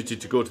opportunity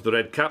to go to the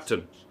Red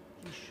Captain,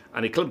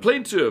 and he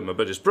complained to him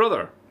about his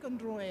brother,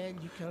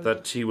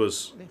 that he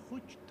was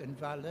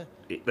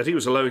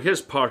allowing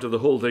his part of the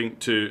holding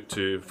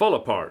to fall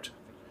apart,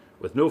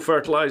 with no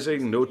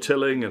fertilising, no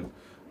tilling, and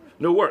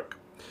no work.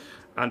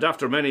 And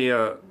after many,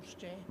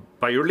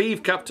 by your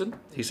leave, Captain,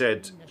 he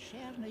said,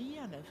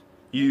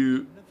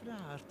 you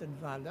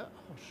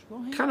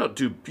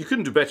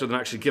couldn't do better than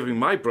actually giving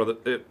my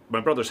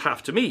brother's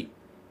half to me.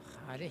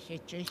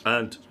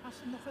 And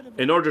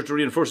in order to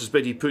reinforce his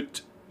bid, he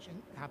put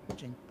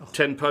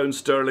 £10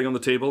 sterling on the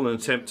table in an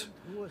attempt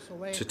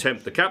to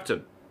tempt the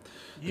captain.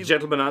 The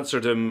gentleman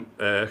answered him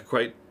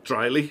quite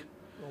dryly,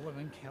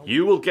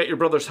 "You will get your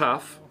brother's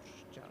half."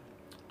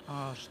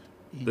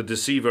 The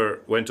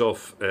deceiver went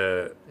off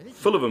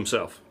full of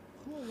himself.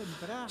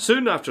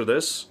 Soon after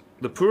this,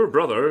 the poor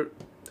brother,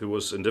 who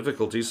was in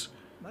difficulties,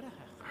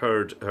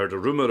 heard a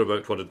rumour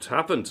about what had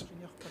happened.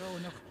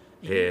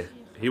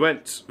 He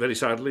went very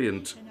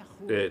sadly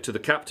to the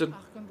captain.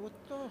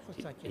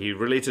 He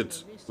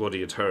related what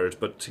he had heard,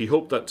 but he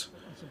hoped that,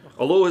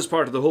 although his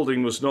part of the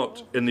holding was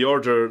not in the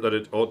order that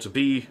it ought to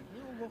be,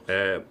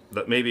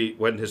 that maybe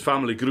when his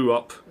family grew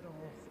up,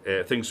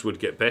 things would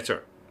get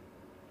better.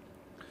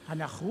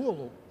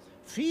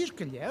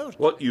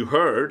 "What you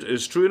heard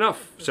is true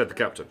enough," said the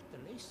captain.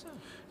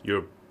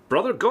 "Your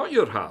brother got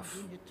your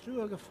half."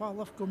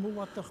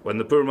 When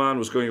the poor man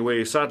was going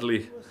away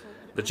sadly,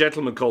 the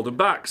gentleman called him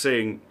back,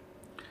 saying,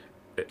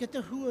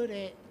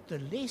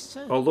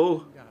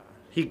 "Although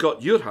he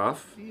got your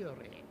half,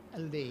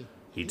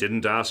 he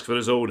didn't ask for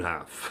his own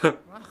half.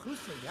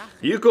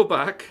 You go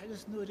back,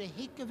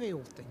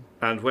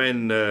 and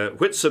when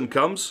Whitsun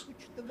comes,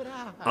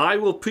 I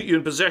will put you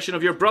in possession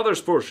of your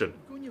brother's portion.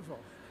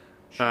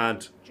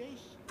 And,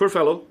 poor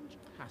fellow,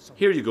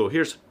 here you go,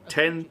 here's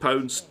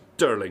 £10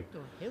 sterling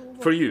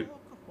for you,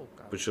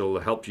 which will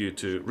help you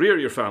to rear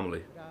your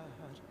family,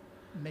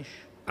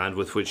 and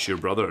with which your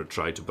brother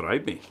tried to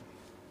bribe me."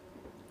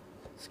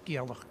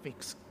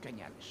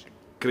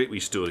 Great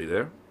wee story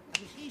there.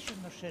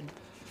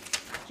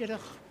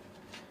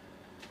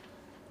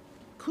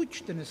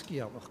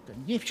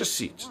 Just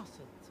see it.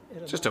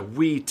 Just a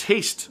wee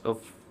taste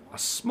of, a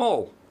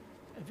small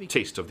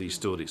taste of these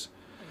stories.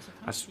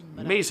 It's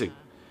amazing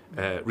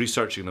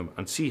researching them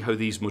and see how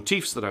these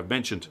motifs that I've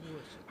mentioned,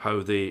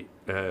 how they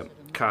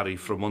carry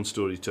from one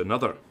story to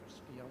another.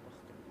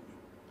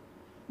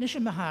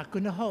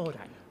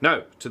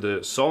 Now, to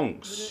the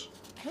songs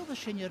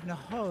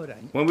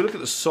When we look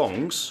at the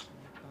songs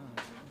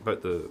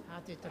about the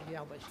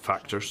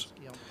factors,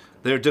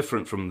 they're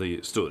different from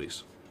the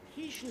stories.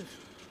 I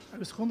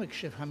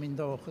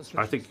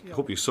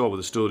hope you saw with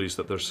the stories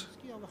that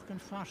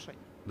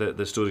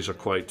the stories are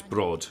quite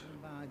broad,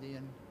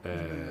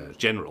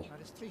 general.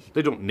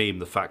 They don't name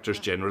the factors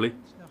generally,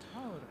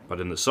 but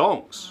in the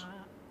songs,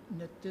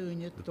 the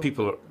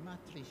people are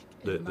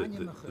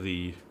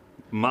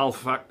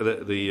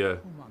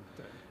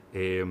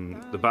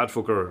the bad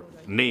folk are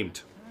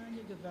named.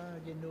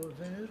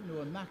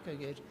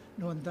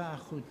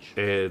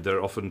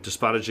 They're often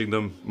disparaging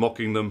them,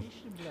 mocking them,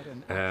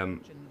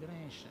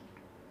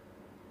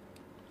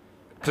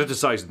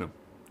 criticising them.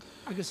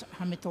 And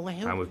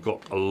we've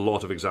got a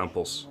lot of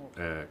examples,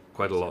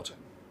 quite a lot.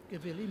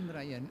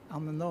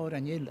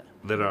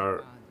 There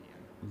are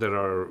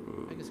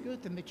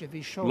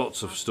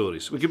lots of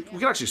stories. We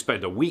could actually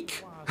spend a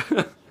week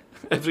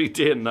every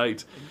day and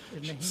night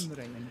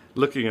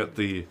looking at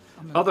the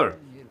other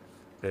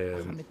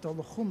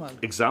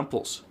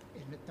examples.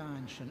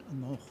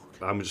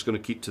 I'm just going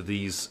to keep to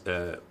these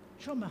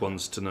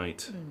ones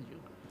tonight.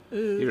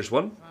 Here's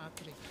one.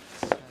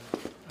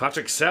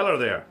 Patrick Seller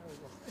there.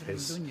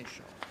 His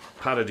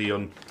parody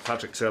on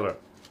Patrick Seller.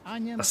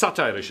 A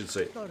satire, I should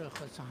say.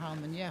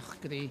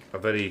 A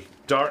very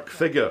dark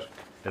figure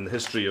in the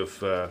history of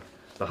the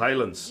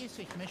Highlands.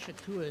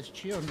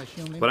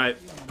 When I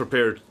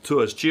prepared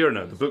Tua's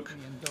Cheerna, the book,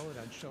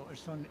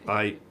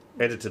 I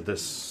edited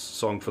this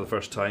song for the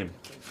first time.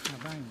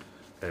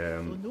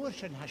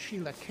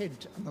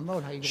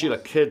 Sheila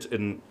Kidd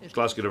in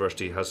Glasgow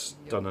University has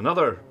done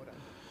another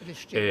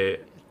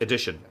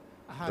edition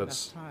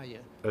that's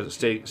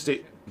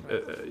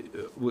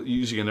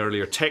using an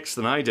earlier text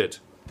than I did.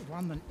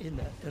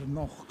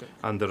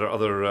 And there are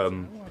other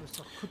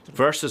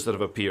verses that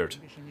have appeared.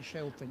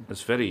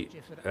 It's very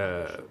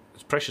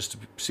it's precious to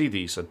see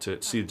these and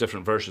to see the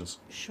different versions.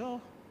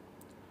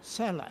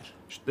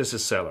 This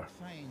is Seller.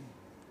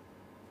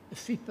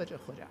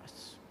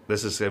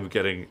 This is him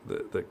getting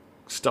the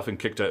stuffing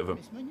kicked out of him.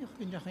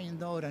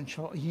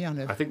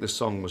 I think this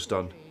song was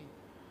done.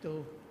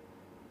 I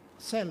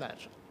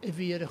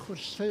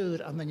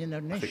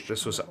think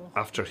this was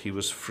after he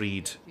was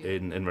freed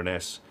in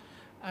Inverness.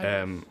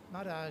 And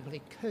in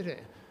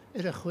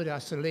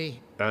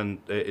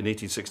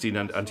 1816,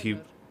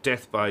 and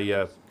death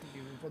by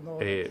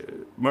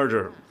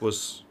murder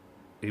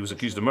he was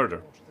accused of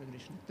murder.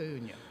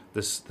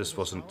 This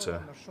wasn't.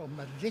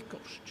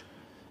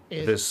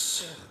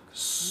 This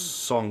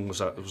song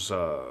was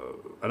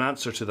an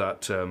answer to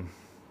that.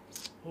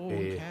 Oh,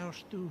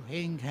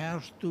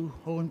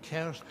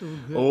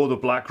 the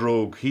black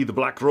rogue, he the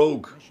black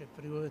rogue.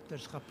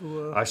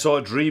 I saw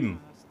a dream,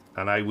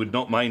 and I would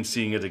not mind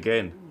seeing it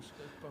again.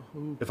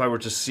 If I were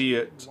to see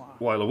it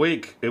while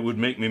awake, it would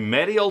make me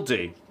merry all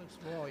day.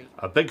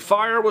 A big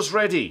fire was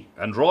ready,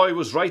 and Roy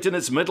was right in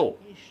its middle.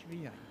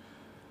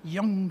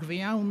 Young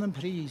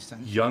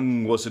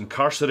was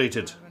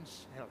incarcerated,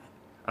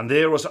 and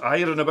there was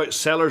iron about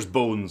Seller's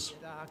bones.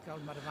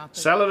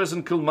 Seller is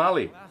in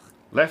Kilmally,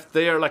 left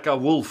there like a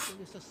wolf,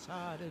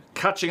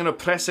 catching and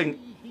oppressing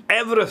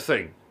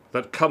everything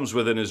that comes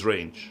within his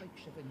range.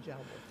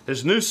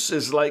 His noose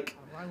is like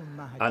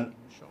an...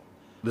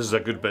 This is a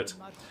good bit.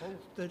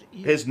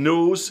 His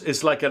nose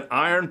is like an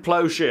iron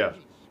ploughshare,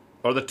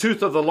 or the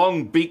tooth of the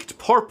long-beaked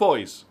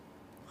porpoise.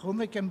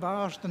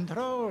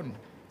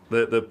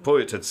 The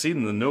poet had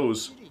seen the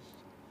nose.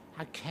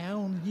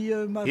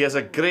 He has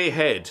a grey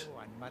head,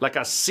 like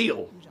a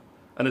seal,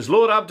 and his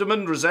lower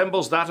abdomen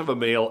resembles that of a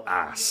male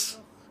ass.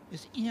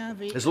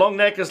 His long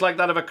neck is like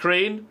that of a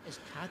crane,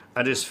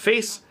 and his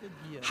face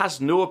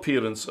has no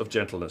appearance of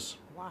gentleness.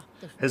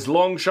 His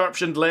long,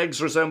 sharp-shinned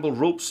legs resemble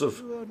ropes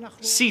of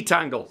sea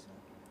tangle.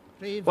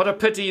 What a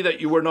pity that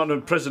you were not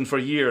in prison for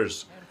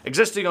years,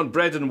 existing on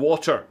bread and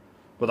water,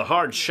 with a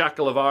hard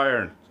shackle of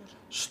iron,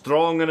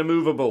 strong and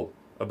immovable,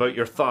 about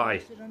your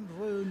thigh.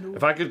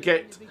 If I could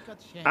get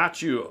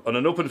at you on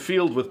an open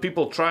field with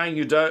people tying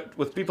you down,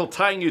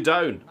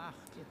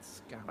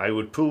 I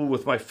would pull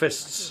with my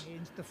fists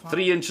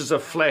 3 inches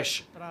of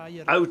flesh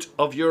out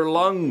of your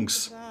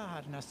lungs.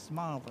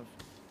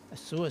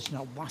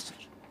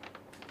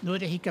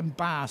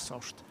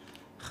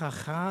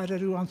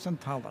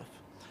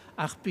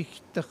 Ach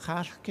bych de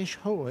charkish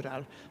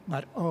horal,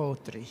 maar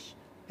oudrich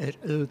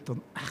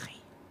ultum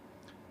achi.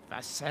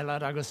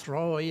 Seller agus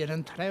Roy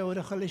an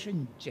traurige lis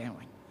in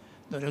Jewin.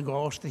 Door a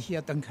ghost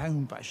hier den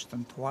Coumbast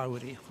and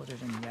Twauri for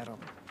in Yarrow.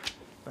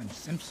 Van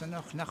Simpson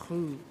och nach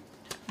hu,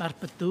 maar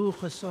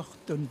betuche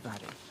socht dun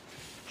barry.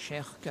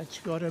 Shech gats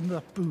got him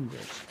a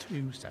boers,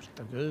 truser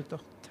de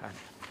guldoch tan.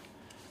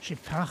 She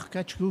pach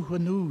gats gu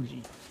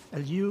hanuli, a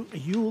you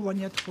on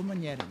yet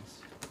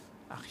humanierins.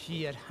 Ach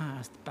hier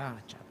haast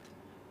bajat.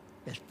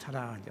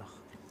 Tralioch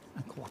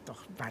and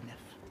quatoch banef.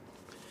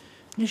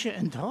 Nisha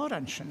and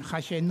Horanchen,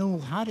 Hashe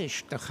Null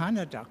Harish, the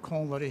Canada,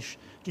 Converish,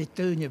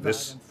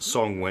 This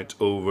song went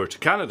over to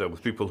Canada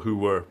with people who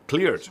were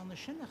cleared.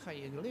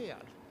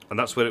 And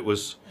that's where it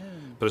was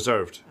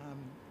preserved.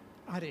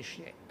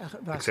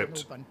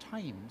 except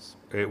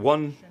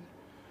one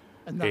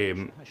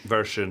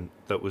version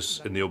that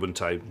was in the Oban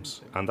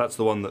Times, and that's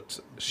the one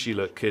that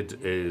Sheila Kidd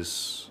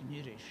is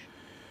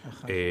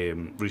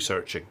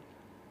researching.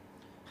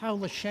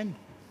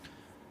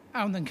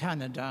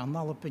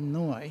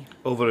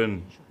 Over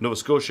in Nova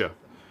Scotia,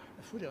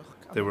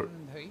 there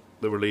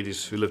were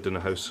ladies who lived in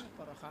a house,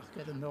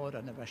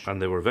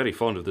 and they were very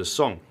fond of this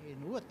song.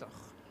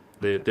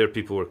 Their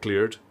people were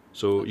cleared,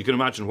 so you can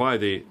imagine why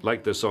they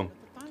liked this song.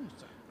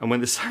 And when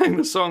they sang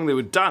the song, they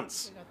would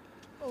dance.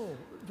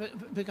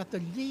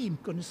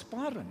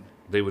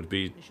 They would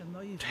be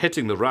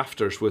hitting the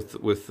rafters with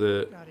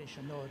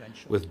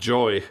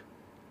joy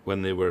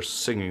when they were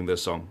singing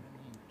this song.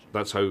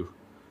 That's how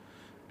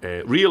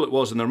real it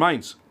was in their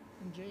minds.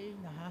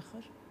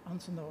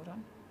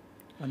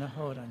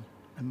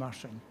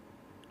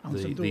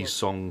 These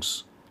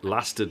songs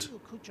lasted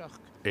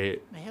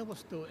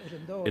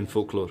in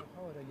folklore.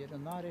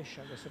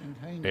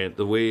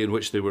 The way in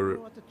which they were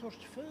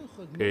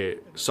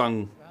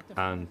sung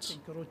and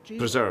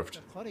preserved.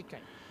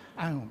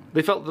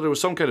 They felt that there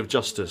was some kind of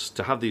justice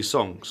to have these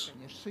songs,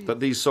 that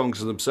these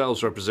songs in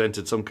themselves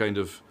represented some kind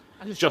of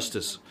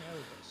justice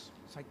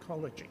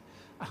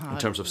in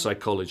terms of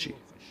psychology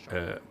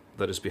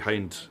that is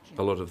behind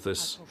a lot of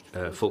this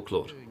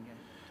folklore.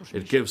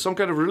 It gives some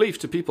kind of relief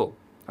to people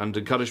and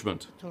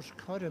encouragement,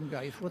 and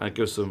it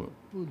gives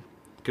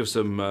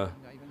them a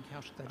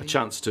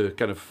chance to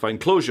kind of find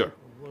closure.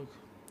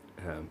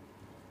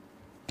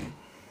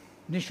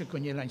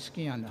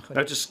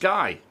 Now to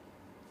Skye.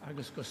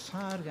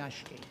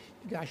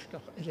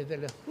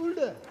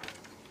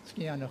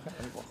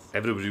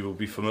 Everybody will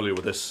be familiar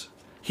with this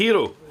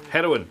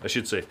heroine, I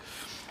should say,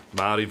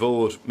 Mary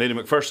Mòr, Mary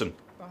McPherson.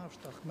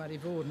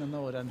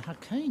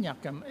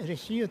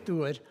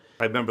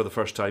 I remember the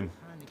first time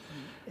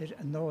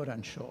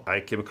I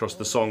came across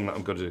the song that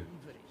I'm going to do.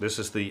 This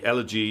is the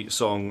elegy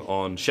song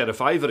on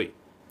Sheriff Ivory.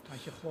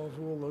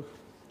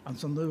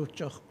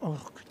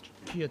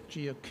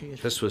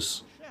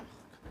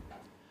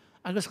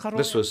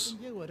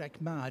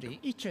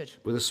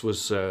 This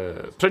was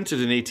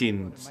printed in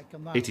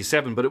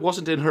 1887, but it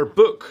wasn't in her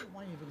book.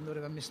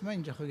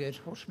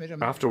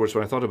 Afterwards,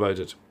 when I thought about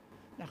it,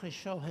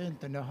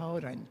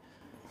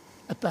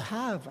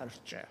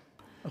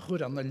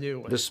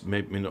 this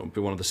may not be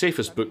one of the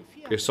safest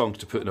songs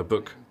to put in a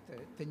book.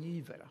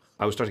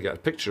 I was trying to get a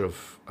picture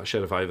of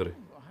Sheriff Ivory.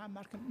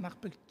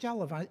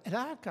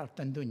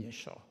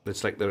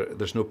 It's like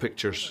there's no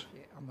pictures.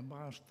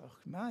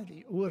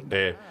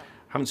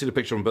 Haven't seen a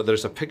picture of him, but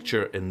there's a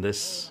picture in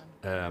this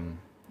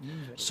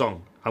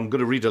song. I'm going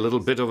to read a little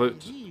bit of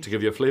it to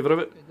give you a flavour of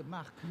it.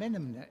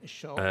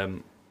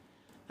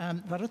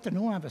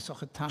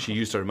 She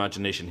used her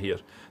imagination here.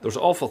 There was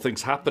awful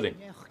things happening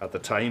at the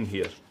time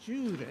here.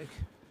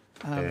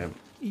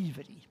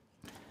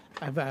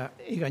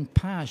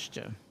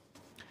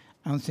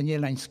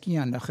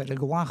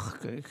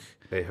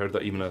 They heard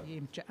that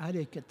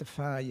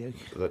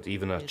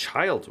even a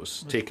child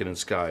was taken in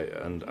Skye,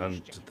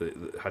 and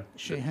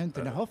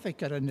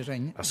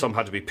some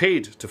had to be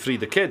paid to free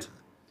the kid.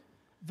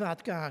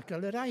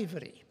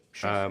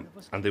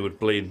 And they would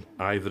blame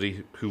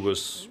Ivory, who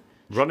was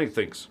running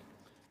things.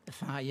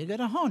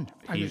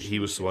 He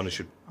was the one who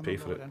should pay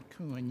for it.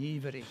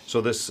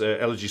 So this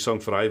elegy song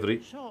for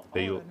Ivory,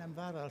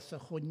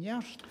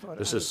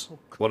 this is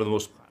one of the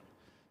most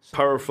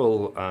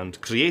powerful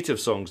and creative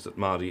songs that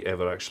Mary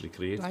ever actually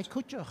created.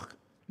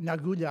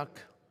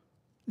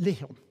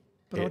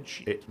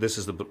 This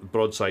is the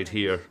broadside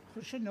here.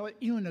 This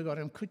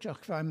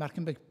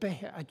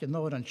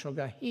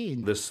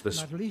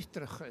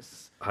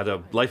had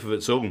a life of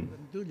its own,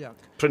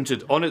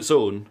 printed on its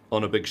own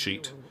on a big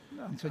sheet,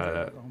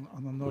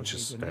 which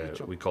is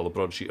we call a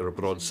broadsheet or a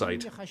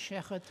broadside.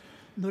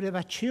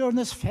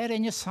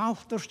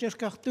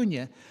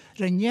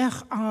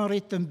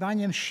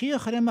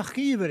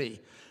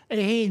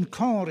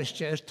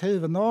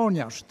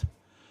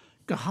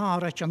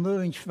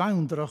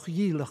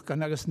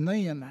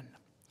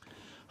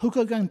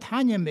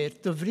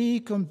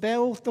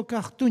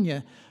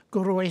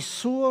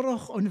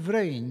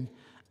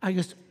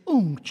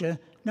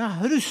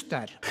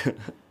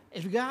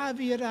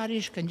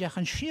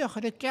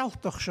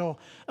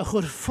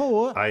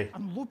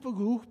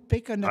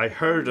 I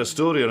heard a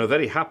story on a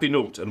very happy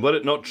note, and were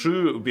it not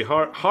true, it would be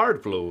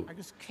hard blow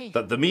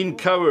that the mean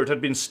coward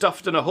had been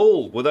stuffed in a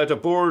hole without a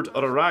board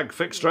or a rag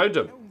fixed round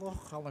him.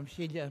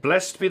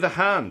 Blessed be the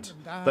hand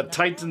that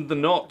tightened the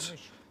knot,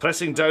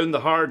 pressing down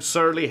the hard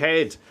surly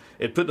head.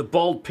 It put the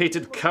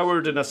bald-pated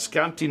coward in a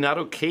scanty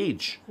narrow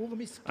cage,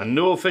 and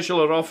no official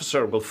or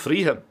officer will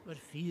free him.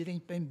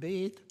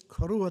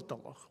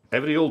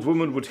 Every old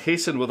woman would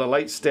hasten with a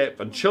light step,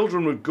 and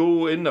children would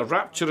go in a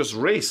rapturous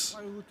race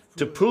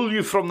to pull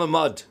you from the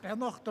mud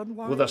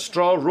with a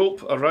straw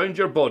rope around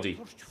your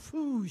body,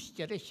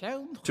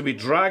 to be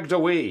dragged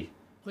away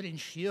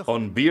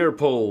on beer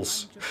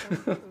poles.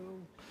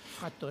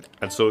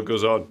 And so it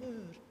goes on.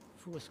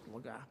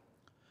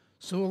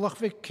 Solach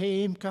vi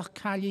céim gach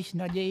calich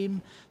na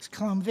léim,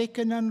 sklam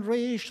viken an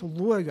réis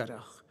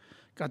lugarach,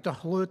 gad a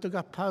hlwyd ag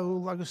a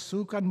pawl ag a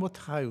súg an mot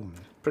chawn.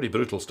 Pretty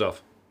brutal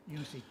stuff.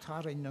 Yw si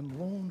tarin an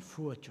lôn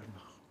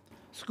fwtjarnach.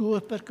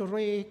 Sgwper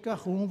gyreig a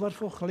chwnfar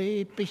ffwch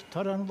le,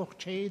 bychtar an loch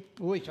ched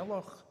bwys a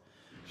loch.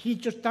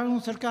 Hydr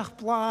dawns ar gach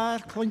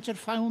blaar,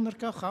 clyntir fawn ar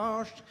gach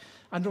arst,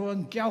 an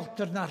ro'n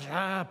gialtar na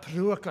ra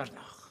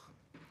prwgarnach.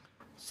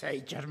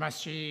 Seidjar ma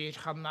syr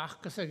chamnach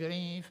gys a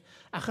grif,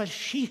 ach ar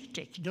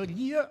sichtig do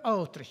lia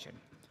outrichen.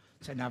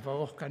 Sen a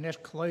foch gan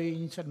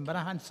klein, sen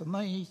brahan sy'n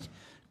neis,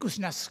 gws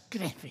na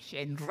sgreffich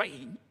en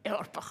rein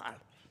erbachal.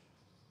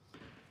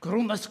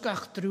 Grwmas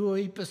gach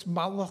drwy bys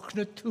maloch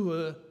na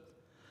tŵr,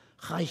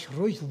 chaich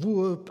roedd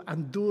lwb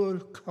an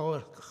dŵr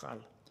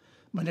corchal.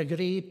 Mae'n y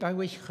grib a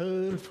weich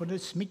chyl ffwn y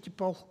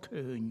smidbol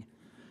cwn,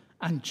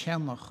 an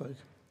tjernachig,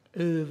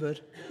 over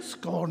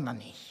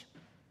skornanis.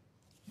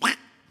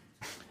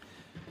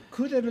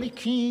 Cwrdd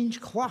lycins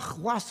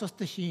cwach wasas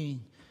dy hun,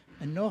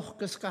 yn noch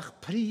gys gach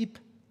prib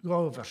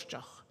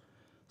goferstach.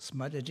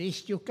 Smad y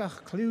reistio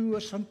gach clwyr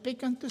son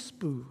bigant y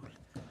spŵr,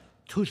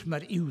 twrs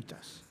mar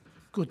iwdas,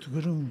 gwyd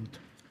grwnd,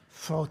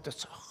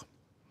 ffotasach.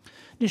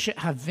 Nes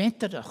ha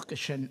venterach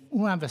gysyn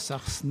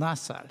uanfasach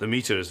snasal. The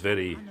meter is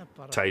very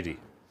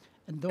tidy.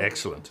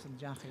 Excellent.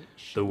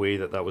 The way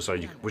that was,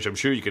 which I'm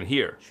sure you can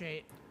hear. It's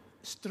a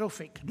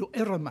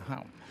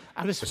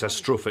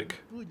strophic,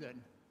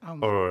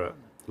 or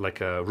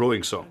like a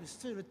rowing song.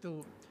 It's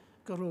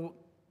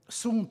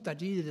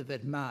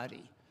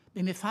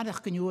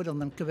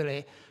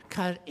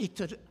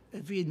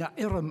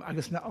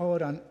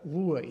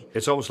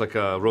almost like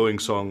a rowing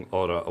song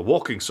or a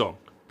walking song.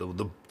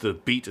 The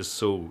beat is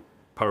so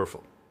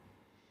powerful.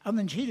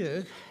 In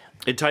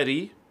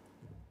Tiree,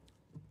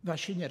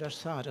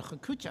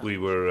 we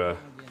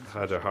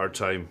had a hard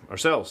time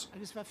ourselves.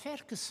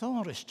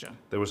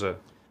 There was a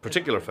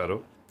particular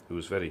fellow who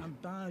was very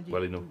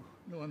well known.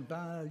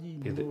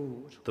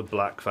 The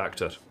black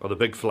factor, or the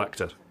big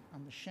factor.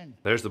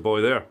 There's the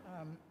boy there.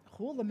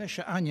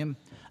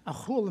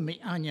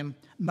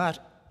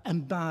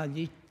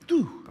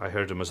 I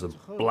heard him as the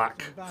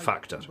black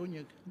factor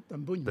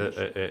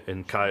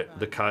in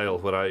the Kyle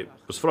where I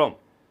was from.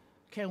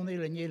 In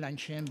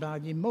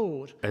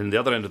the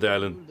other end of the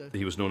island,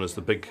 he was known as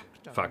the big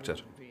factor,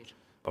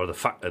 or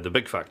the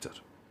big factor.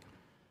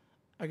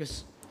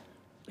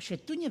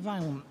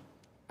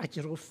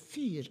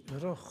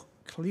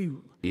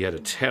 He had a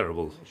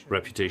terrible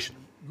reputation.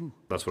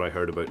 That's what I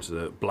heard about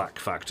the black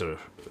factor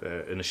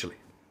initially.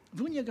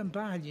 He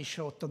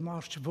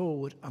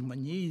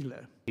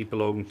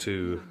belonged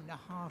to,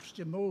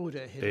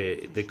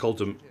 they called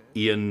him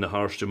Ian na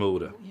Harste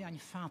Mode,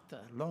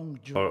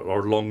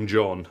 or Long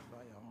John.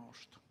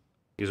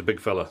 He's a big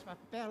fella.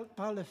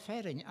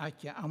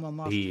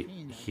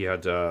 He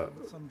had a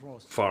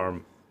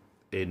farm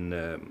in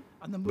the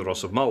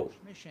Ross of Mull.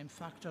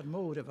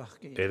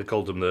 They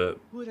called him the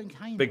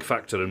big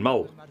factor in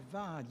Mull.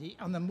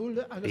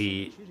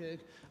 He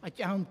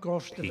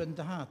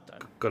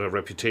got a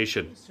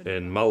reputation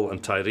in Mull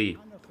and Tiree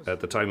at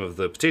the time of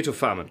the potato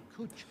famine.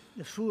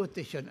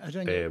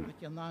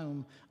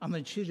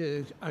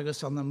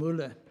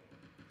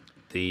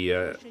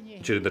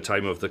 During the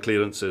time of the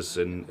clearances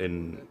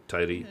in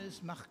Tiree.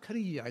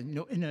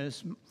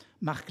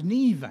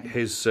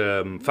 His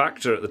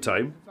factor at the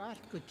time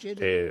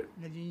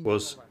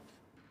was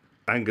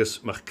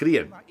Angus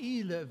MacLean.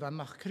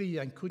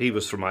 He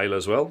was from Islay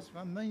as well.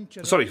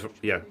 Sorry,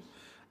 yeah.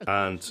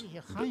 And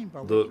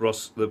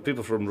the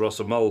people from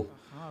Ross of Mull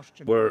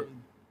were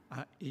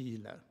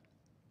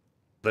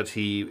that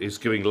he is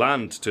giving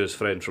land to his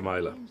friend from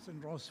Islay,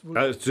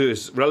 to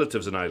his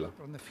relatives in Islay.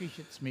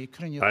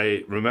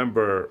 I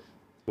remember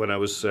when I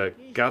was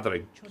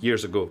gathering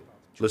years ago,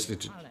 listening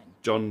to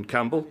John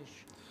Campbell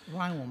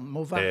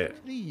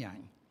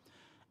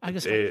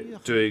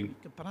doing.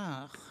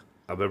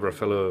 I remember a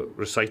fellow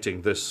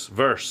reciting this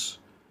verse.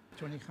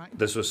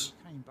 This was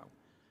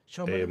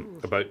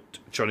about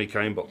Johnny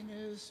Campbell,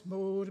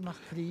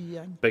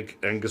 big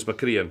Angus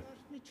MacLean,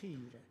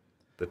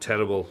 the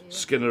terrible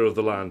skinner of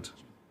the land.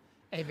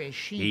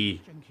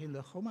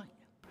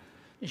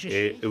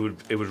 It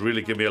would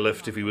really give me a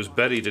lift if he was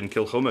buried in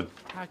Kilchoman.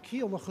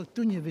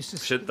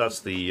 Shit,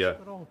 that's the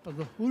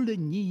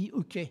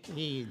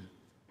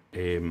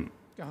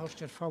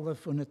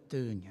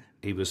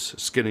he was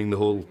skinning the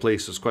whole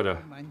place. It's quite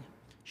an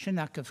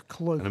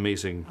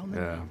amazing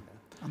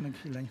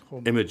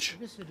image.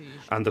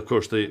 And of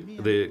course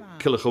the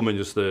Kilchoman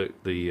is the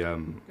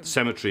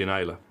cemetery in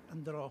Islay.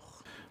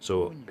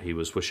 So he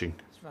was wishing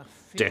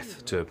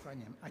death to.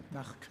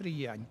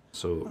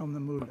 So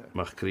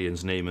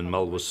MacLean's name in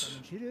Mull was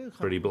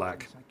pretty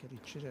black.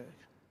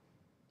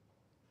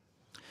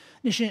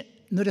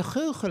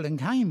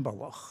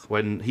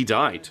 When he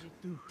died,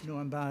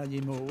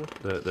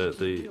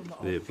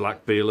 the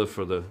black bailiff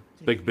or the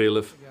big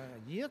bailiff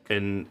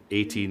in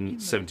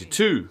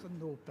 1872,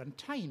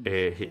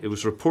 it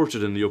was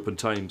reported in the Open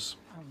Times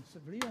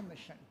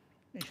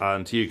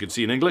And here you can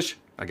see in English.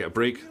 I get a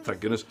break,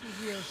 thank goodness.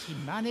 Years he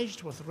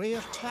managed with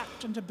rare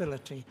tact and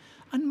ability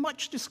and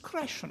much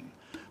discretion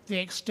the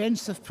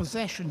extensive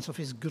possessions of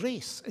his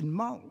grace in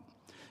Mull,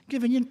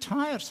 giving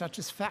entire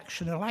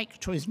satisfaction alike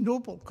to his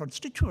noble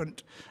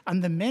constituent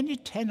and the many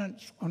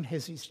tenants on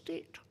his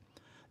estate.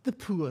 The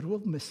poor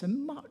will miss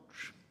him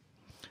much.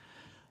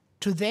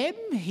 To them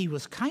he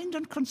was kind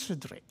and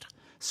considerate,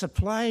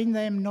 supplying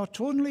them not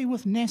only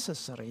with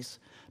necessaries,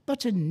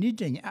 but in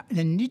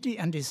needy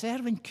and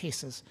deserving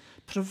cases,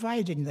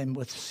 providing them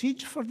with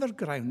seed for their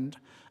ground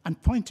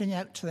and pointing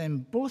out to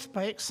them both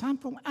by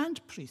example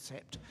and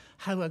precept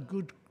how a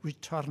good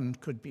return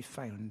could be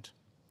found.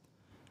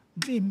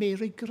 They may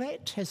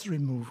regret his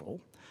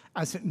removal,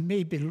 as it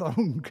may be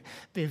long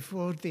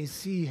before they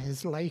see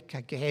his like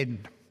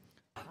again.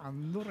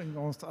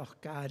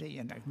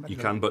 You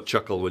can but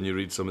chuckle when you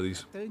read some of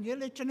these.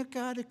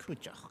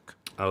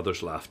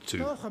 Others laughed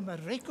too.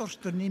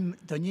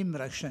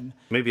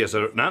 Maybe as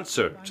an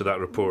answer to that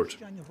report,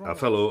 a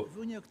fellow,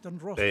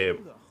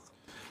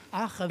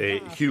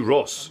 Hugh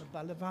Ross,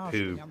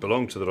 who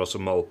belonged to the Ross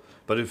of Mull,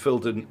 but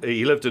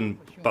he lived in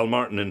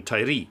Balmartin in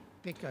Tiree.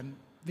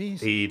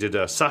 He did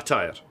a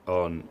satire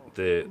on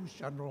the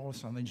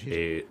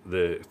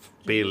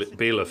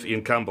bailiff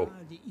Ian Campbell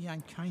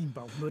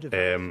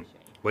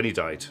when he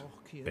died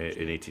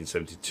in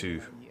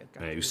 1872.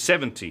 He was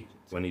 70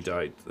 when he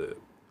died.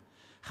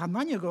 I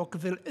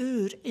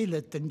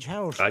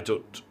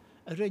don't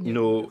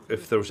know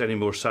if there was any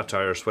more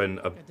satires when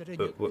a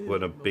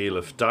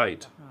bailiff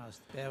died,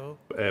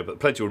 but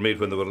plenty were made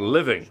when they were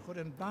living.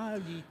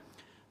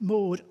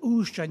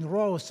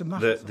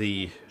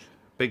 The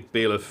big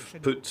bailiff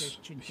put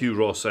Hugh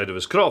Ross out of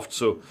his croft,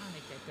 so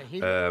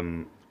you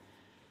can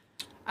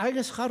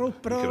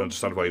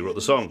understand why he wrote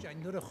the song.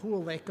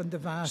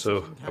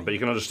 So, but you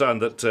can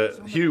understand that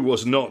Hugh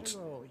was not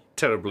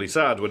terribly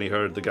sad when he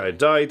heard the guy had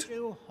died.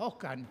 So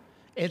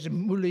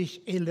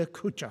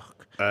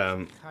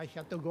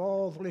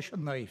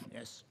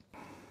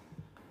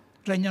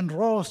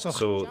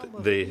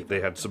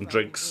they had some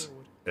drinks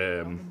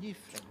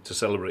to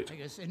celebrate.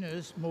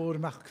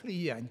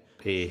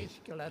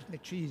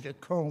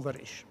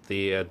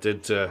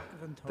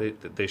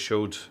 They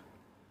showed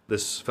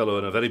this fellow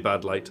in a very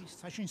bad light.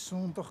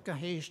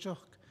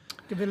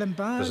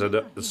 There's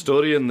a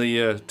story in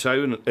the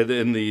town,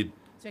 in the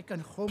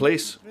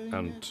place,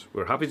 and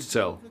we're happy to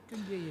tell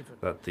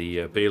that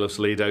the bailiff's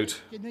laid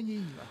out,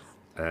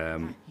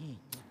 and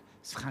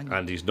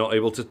he's not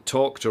able to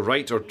talk, to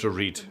write, or to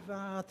read.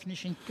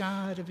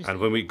 And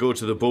when we go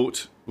to the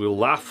boat, we'll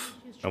laugh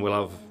and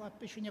we'll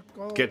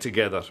get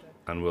together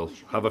and we'll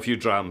have a few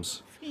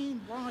drams,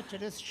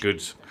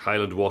 good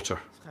Highland water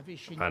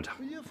and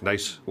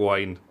nice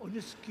wine,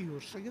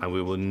 and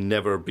we will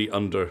never be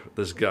under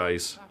this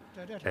guy's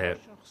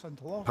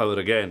power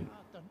again.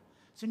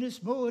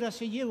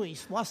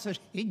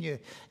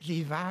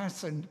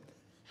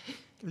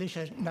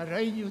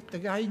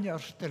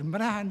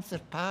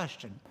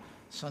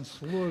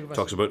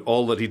 Talks about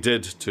all that he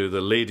did to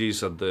the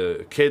ladies and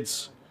the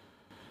kids,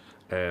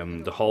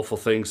 the awful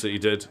things that he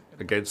did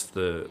against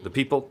the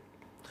people.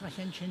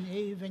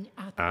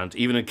 And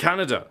even in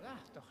Canada,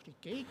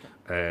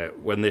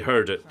 when they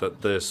heard it,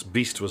 that this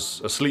beast was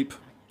asleep,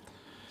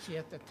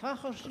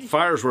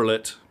 fires were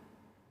lit,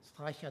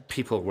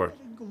 people were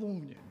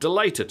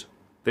delighted.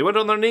 They went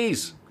on their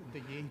knees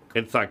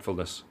in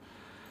thankfulness,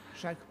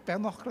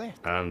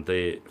 and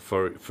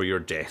for your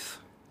death.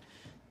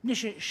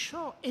 This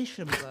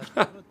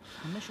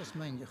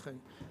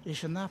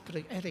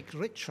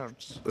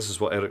is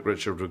what Eric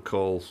Richard would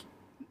call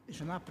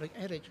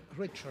Eric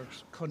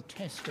Richards'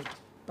 contested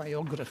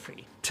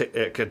biography.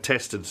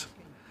 Contested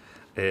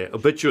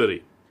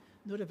obituary.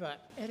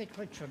 Eric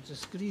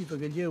Richards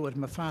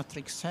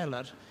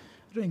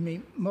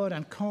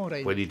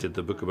when he did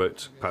the book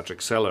about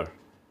Patrick Seller,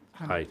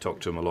 I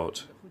talked to him a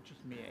lot.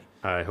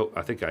 I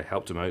think I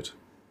helped him out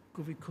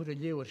to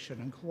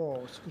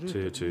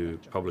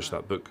publish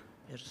that book.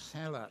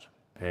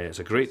 It's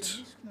a great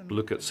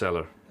look at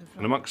Seller,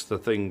 and amongst the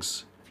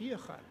things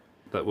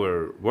that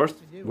were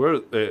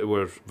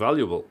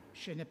valuable,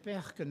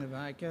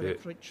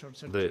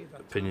 the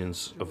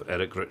opinions of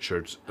Eric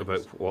Richards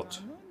about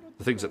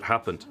the things that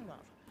happened.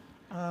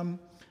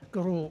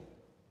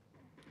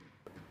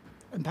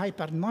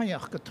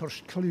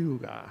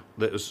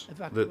 That was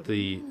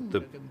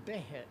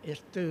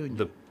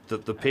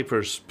the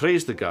papers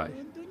praised the guy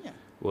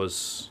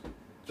was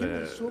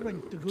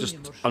just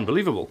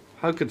unbelievable.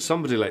 How could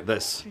somebody like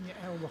this,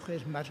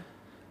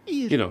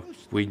 you know,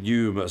 we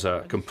knew him as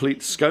a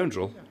complete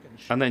scoundrel,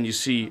 and then you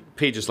see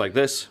pages like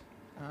this,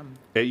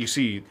 you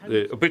see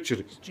the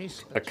obituary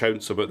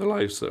accounts about their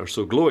lives that are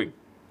so glowing.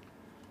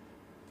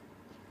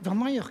 There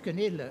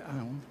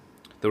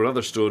were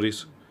other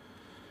stories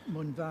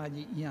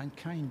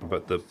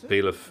about the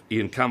bailiff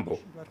Ian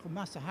Campbell.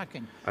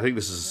 I think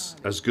this is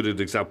as good an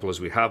example as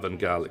we have in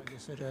Gaelic.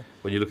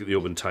 When you look at the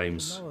Oban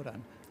Times,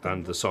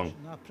 and the song.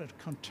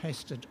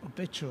 Contested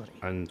obituary.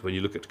 And when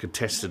you look at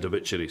contested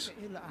obituaries,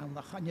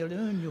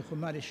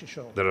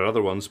 there are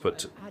other ones,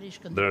 but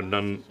there are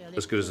none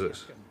as good as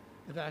this.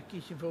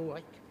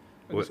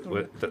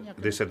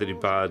 They said that he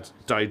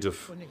died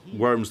of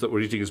worms that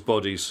were eating his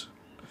bodies.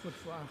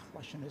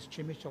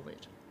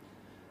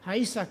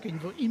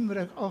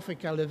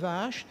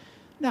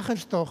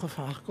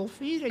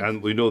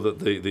 And we know that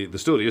the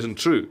story isn't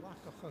true.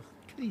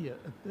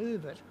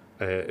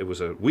 It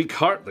was a weak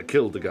heart that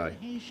killed the guy.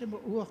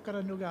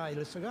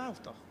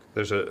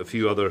 There's a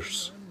few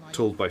others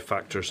told by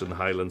factors in the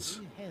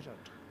Highlands.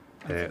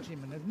 And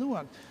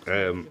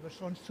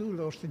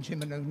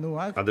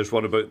there's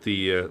one about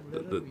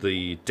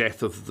the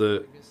death of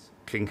the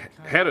King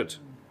Herod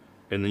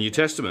in the New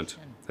Testament,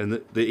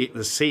 and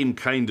the same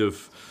kind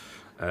of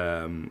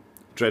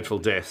dreadful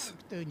death.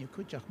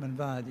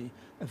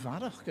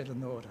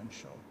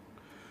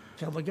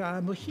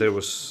 There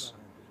was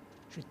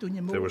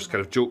kind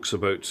of jokes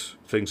about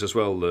things as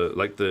well,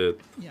 like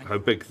how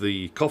big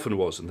the coffin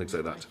was and things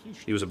like that.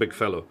 He was a big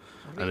fellow,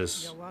 and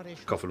his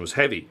coffin was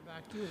heavy.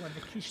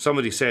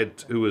 Somebody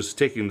said, who was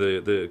taking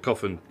the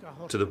coffin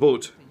to the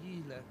boat,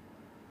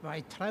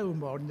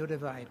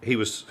 he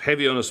was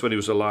heavy on us when he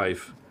was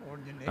alive,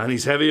 and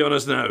he's heavy on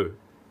us now.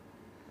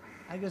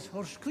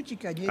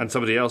 And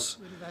somebody else,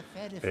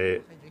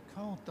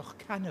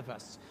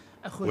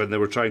 when they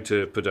were trying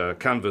to put a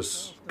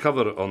canvas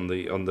cover on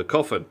the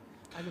coffin,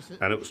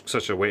 and it was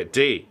such a wet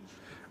day,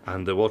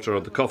 and the water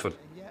on the coffin,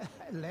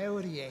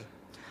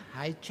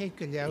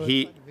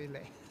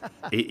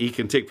 he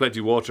can take plenty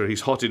of water.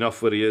 He's hot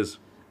enough where he is.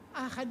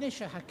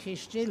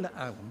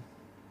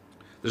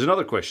 There's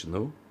another question,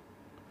 though.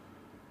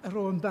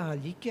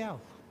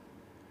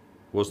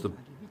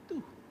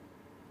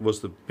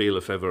 Was the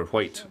bailiff ever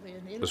white,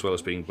 as well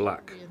as being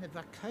black?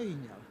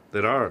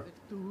 There are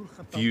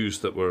views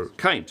that were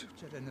kind.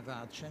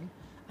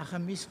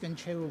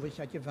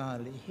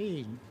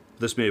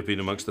 This may have been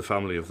amongst the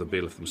family of the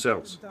bailiff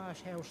themselves.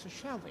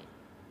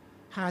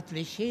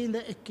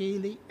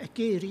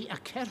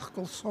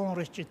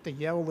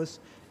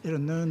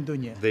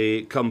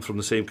 They come from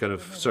the same kind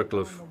of circle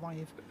of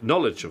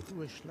knowledge of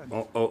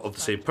the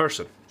same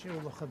person.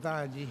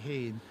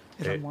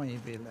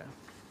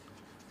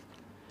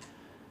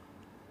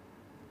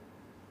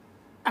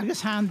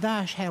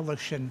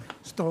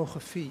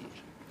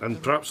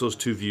 And perhaps those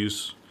two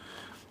views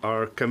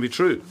can be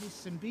true.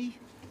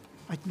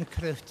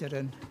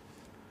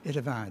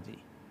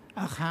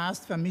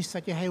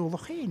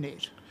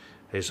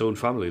 His own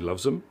family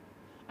loves him,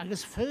 and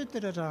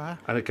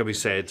it can be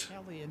said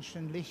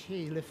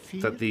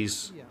that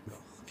these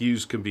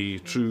views can be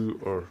true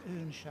or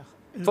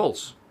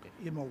false,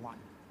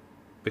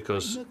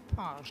 because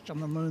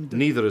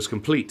neither is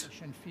complete.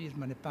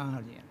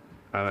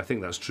 And I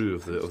think that's true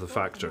of the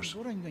factors.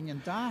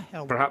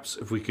 Perhaps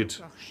if we could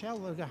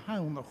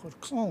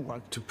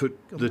to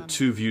put the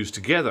two views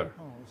together,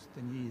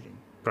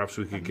 perhaps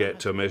we could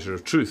get to a measure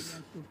of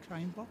truth.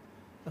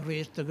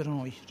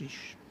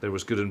 There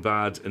was good and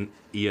bad in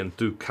Ian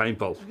Du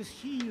Campbell.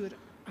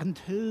 In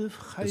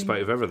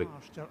spite of everything,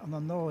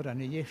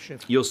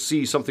 you'll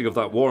see something of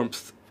that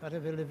warmth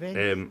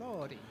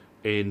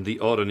in the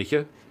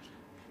Òraid,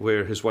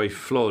 where his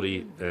wife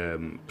Florey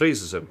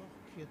praises him.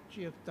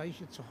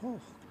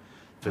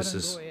 This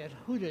is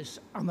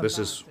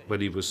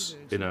when he was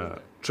in a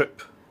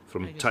trip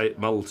from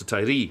Mull to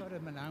Tiree,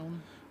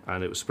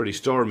 and it was pretty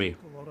stormy,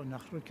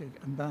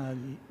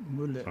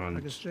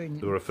 and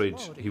they were afraid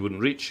he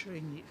wouldn't reach.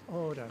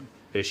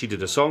 She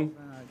did a song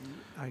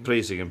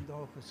praising him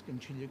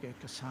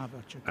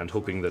and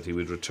hoping that he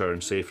would return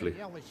safely.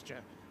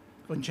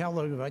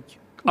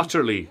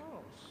 Utterly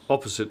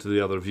opposite to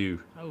the other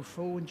view.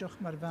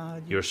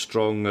 You're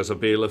strong as a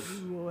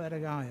bailiff,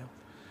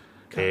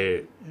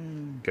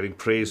 getting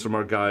praise from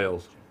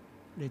Argyll.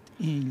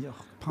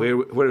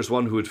 Where is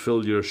one who would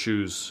fill your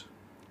shoes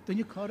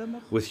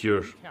with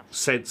your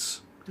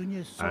sense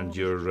and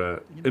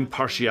your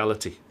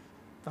impartiality?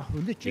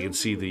 You can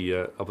see the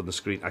up on the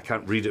screen. I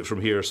can't read it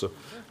from here,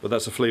 but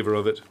that's a flavour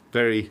of it.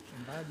 Very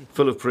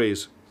full of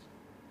praise.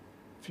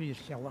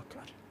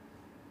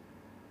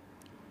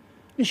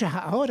 This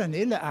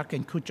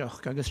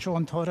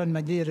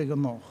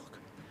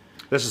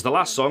is the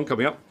last song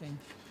coming up.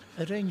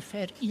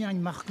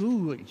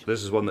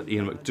 This is one that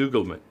Ian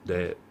MacDougall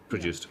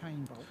produced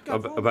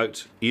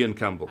about Ian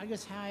Campbell,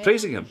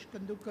 praising him.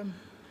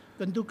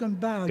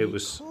 It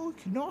was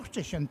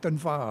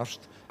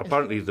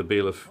apparently the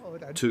bailiff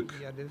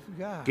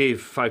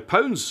gave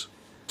 £5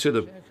 to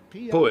the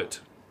poet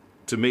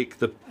to make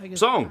the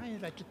song.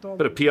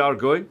 Bit of PR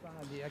going.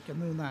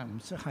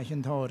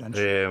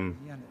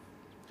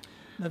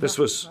 This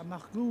was,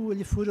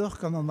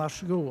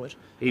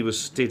 he was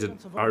stated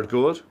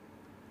Ardgour.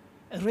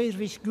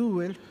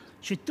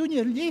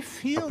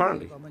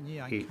 Apparently,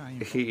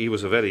 he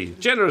was a very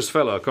generous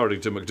fellow,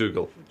 according to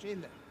MacDougall.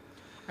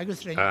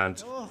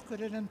 And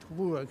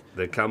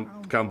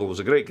Campbell was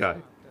a great guy.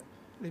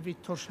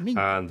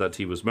 and that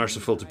he was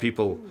merciful to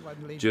people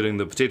during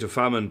the potato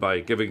famine by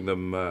giving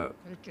them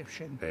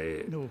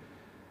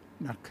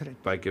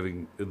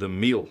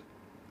meal.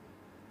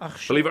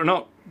 Believe it or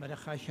not,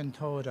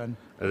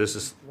 this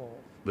is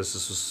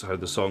how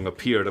the song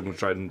appeared. I'm going to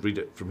try and read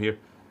it from here.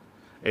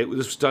 This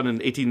was done in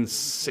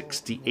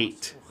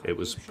 1868. It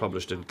was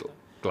published in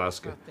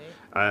Glasgow.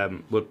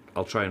 But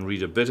I'll try and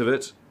read a bit of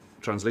it,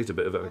 translate a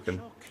bit of it. I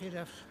can.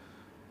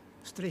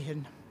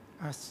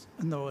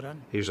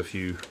 Here's a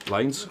few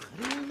lines.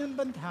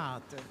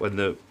 When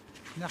the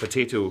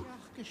potato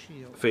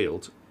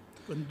failed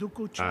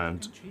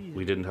and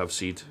we didn't have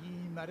seed,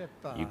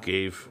 you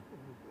gave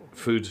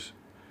food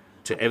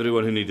to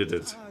everyone who needed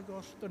it.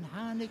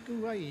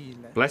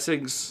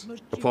 Blessings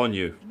upon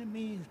you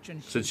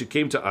since you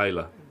came to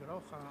Islay.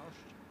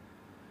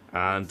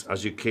 And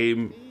as you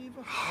came,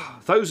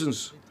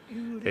 thousands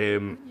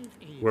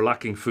were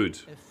lacking food.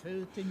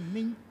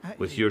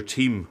 With your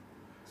team,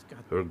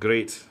 who are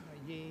great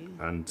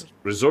and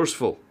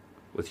resourceful,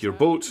 with your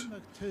boat,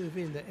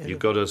 you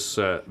got us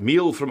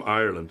meal from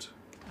Ireland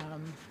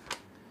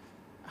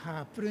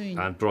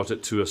and brought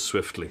it to us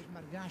swiftly.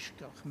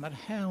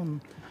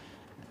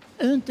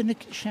 Kind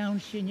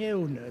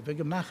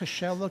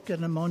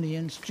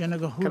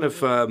of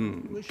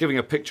giving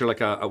a picture like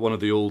one of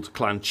the old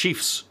clan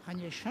chiefs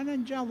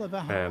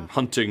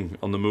hunting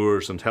on the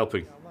moors and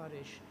helping.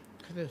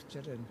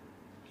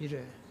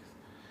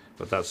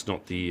 But that's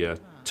not the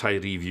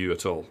Tyree view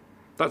at all.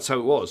 That's how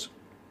it was.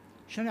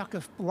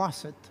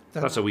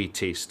 That's a wee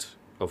taste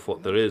of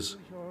what there is.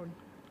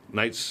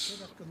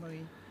 Nights,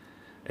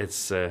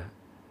 it's nearly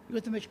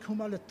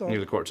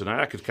 9:15.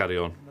 I could carry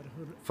on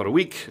for a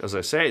week, as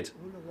I said,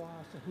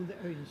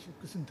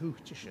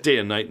 day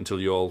and night until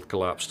you all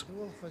collapsed.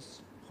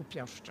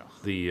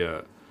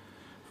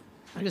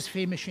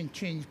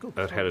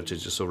 Our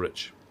heritage is so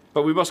rich.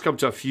 But we must come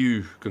to a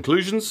few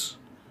conclusions.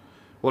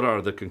 What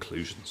are the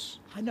conclusions?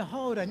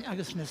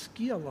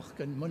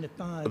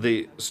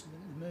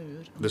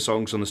 The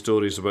songs and the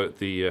stories about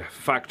the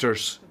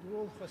factors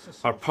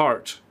are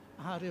part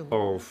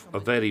of a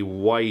very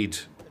wide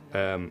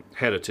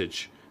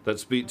heritage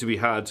that's to be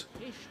had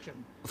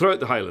throughout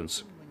the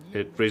Highlands.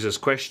 It raises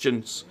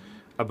questions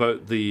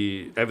about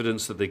the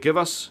evidence that they give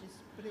us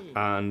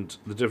and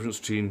the difference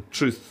between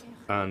truth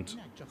and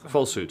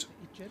falsehood.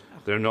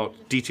 They're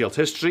not detailed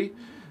history,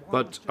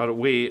 but are a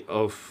way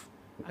of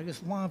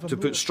to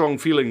put strong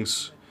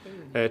feelings,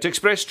 to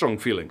express strong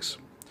feelings,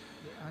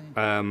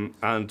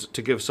 and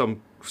to give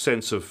some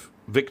sense of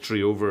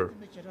victory over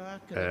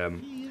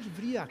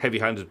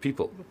heavy-handed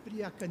people.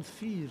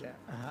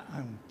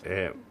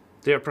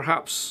 They are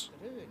perhaps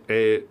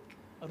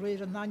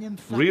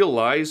real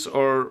lies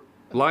or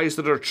lies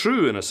that are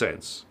true in a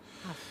sense.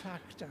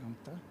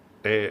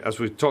 As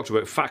we talked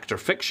about fact or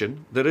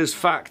fiction, there is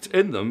fact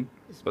in them,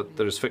 but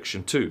there is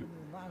fiction too.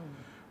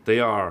 They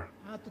are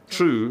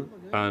true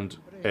and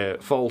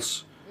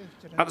false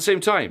at the same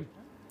time.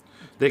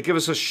 They give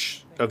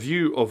us a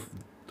view of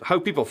how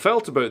people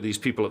felt about these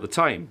people at the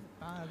time.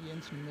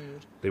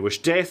 They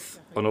wish death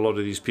on a lot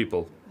of these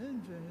people,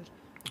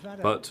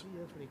 but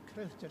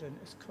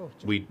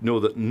we know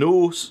that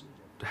no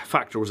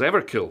factor was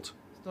ever killed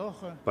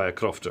by a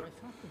crofter.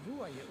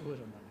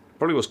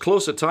 Probably was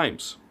close at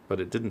times, but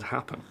it didn't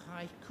happen.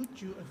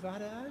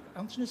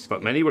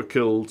 But many were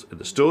killed in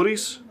the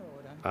stories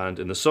and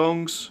in the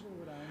songs.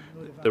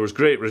 There was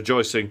great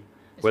rejoicing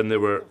when they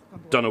were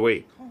done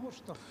away.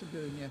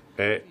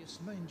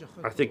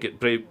 I think it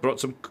brought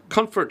some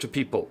comfort to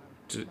people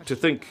to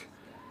think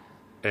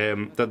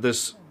that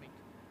this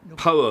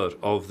power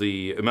of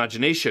the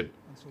imagination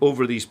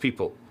over these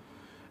people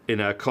in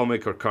a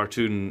comic or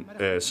cartoon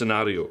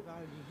scenario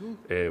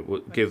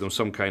gave them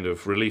some kind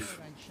of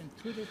relief.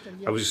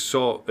 As we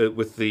saw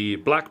with the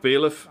Black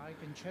Bailiff,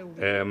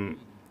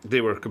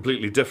 they were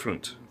completely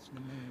different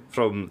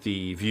from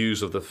the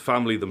views of the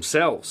family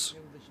themselves.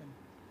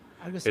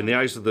 In the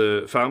eyes of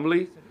the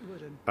family,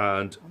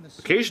 and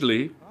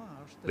occasionally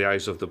the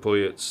eyes of the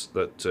poets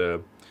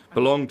that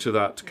belonged to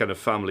that kind of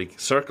family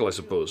circle, I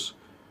suppose,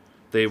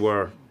 they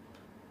were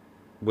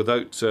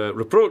without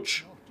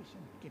reproach.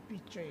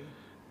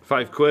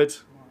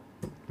 £5,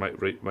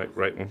 might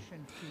write one.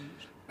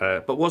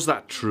 But was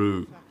that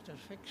true?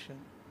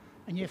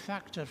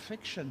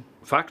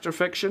 Fact or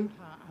fiction?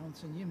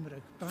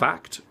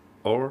 Fact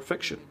or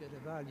fiction?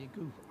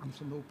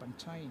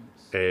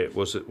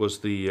 Was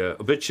the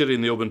obituary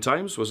in the Open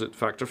Times, was it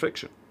fact or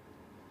fiction?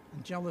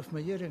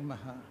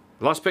 The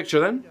last picture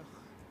then?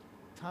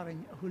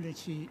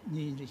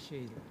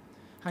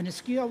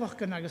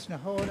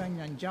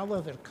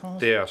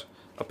 There,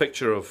 a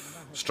picture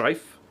of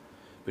strife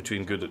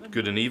between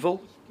good and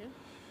evil.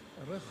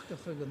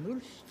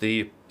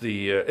 The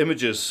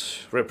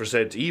images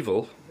represent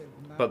evil,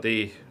 but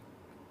they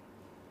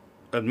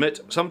admit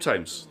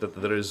sometimes that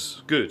there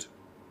is good.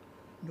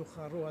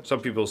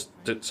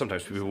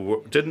 Sometimes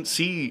people didn't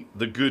see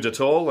the good at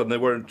all, and they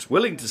weren't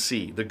willing to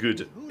see the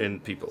good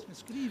in people.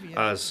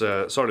 As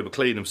Sorley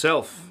MacLean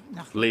himself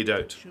laid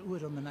out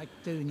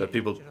that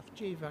people,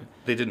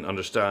 they didn't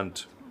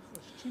understand,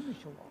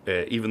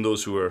 even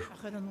those who were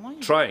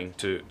trying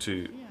to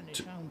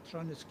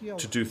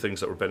do things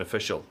that were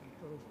beneficial.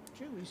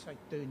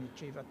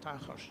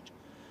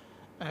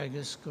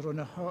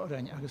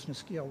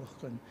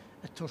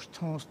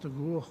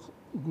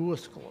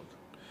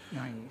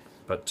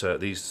 But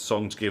these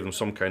songs gave them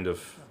some kind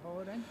of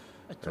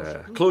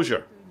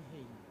closure.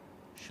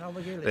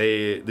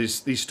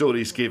 These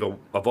stories gave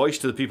a voice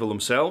to the people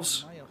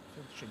themselves,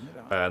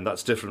 and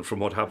that's different from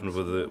what happened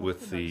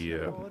with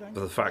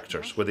the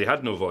factors, where they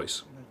had no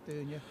voice.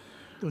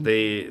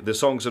 The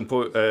songs and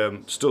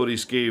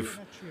stories gave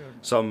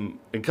some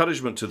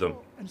encouragement to them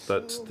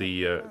that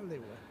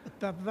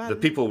the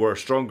people were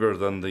stronger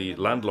than the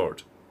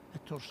landlord.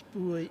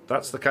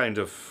 That's the kind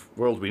of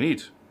world we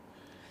need,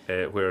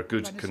 where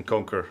good can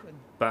conquer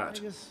bad.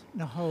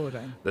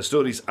 The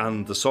stories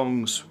and the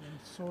songs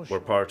were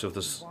part of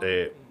the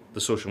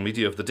social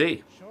media of the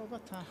day.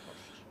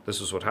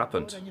 This is what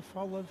happened.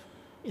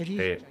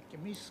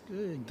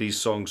 These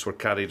songs were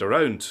carried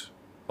around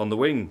on the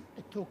wing,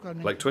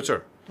 like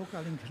Twitter,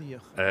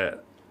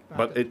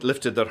 but it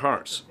lifted their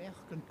hearts.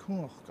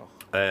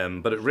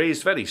 But it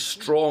raised very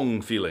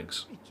strong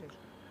feelings,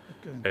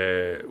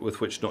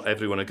 with which not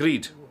everyone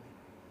agreed.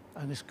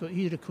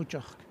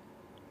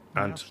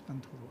 And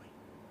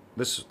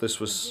this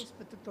was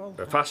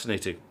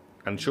fascinating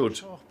and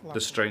showed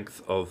the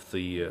strength of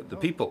the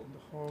people.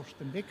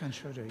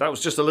 That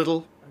was just a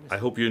little. I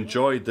hope you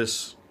enjoyed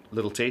this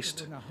little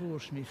taste.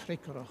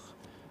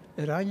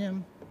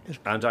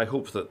 And I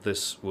hope that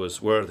this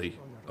was worthy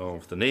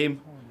of the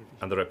name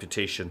and the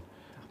reputation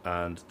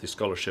and the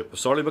scholarship of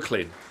Sorley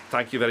MacLean.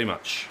 Thank you very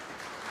much.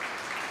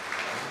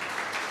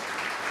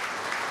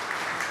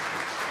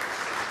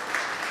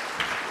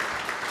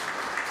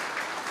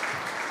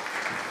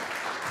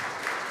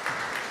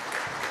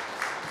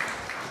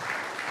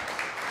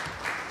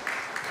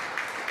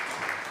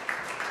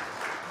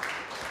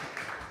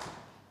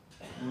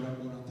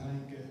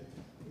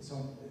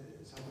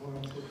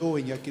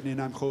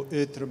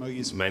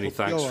 Many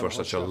thanks for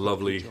such a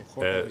lovely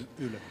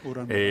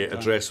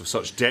address of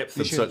such depth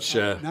and such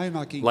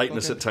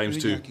lightness at times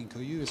too.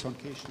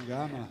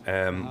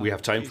 We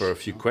have time for a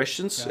few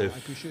questions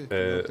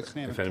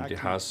if anybody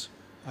has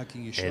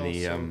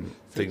any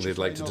thing they'd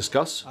like to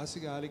discuss.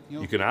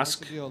 You can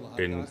ask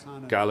in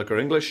Gaelic or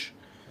English.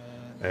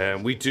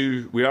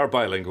 We are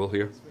bilingual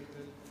here.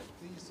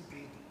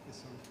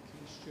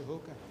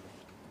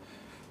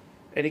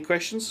 Any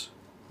questions?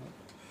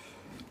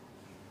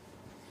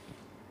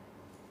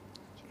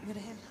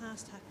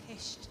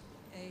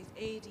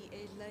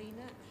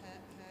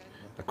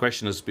 A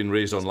question has been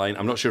raised online.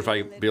 I'm not sure if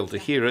I'll be able to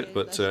hear it,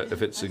 but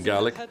if it's in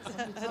Gaelic,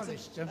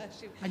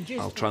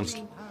 I'll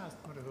translate.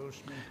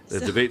 The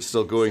debate's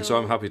still going, so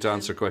I'm happy to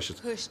answer questions.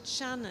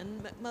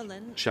 Shannon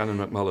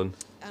McMullen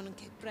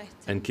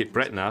and Kate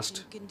Breton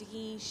asked,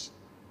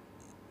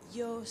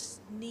 Jos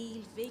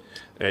Neil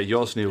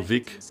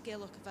Vick,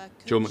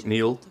 Joe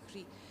McNeil,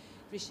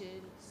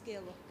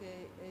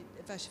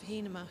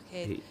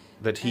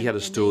 that he had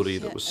a story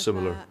that was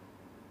similar.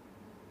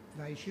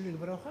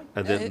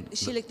 And then,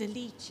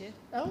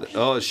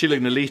 oh,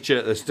 Shílig na Líche,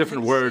 it's a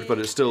different word, but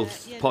it's still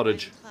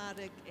porridge.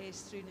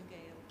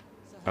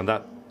 And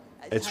that,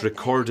 it's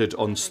recorded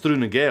on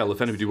Strúna Gael,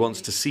 if anybody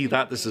wants to see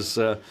that. This is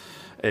Joe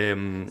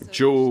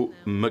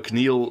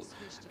McNeil,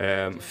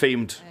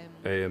 famed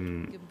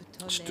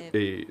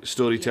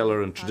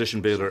storyteller and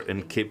tradition bearer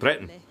in Cape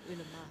Breton,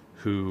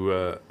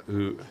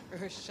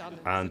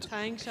 and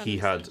he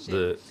had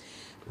the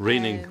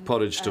reigning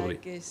porridge story.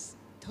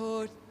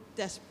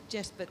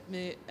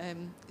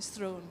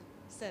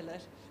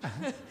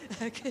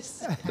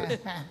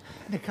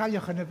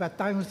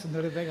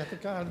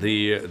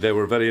 They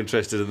were very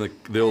interested in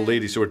the old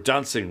ladies who were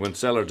dancing when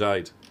Seller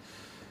died.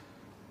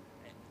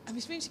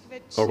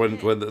 Or when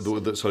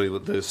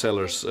the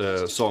Seller's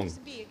song.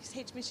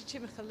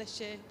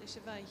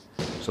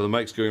 So the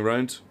mic's going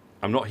around.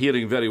 I'm not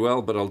hearing very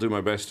well, but I'll do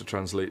my best to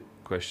translate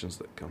questions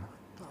that come.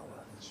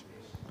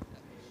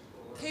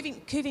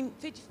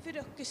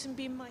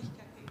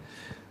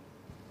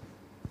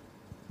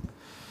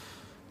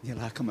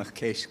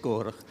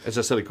 It's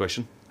a silly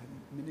question.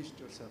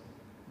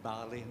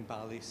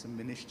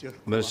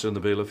 Minister and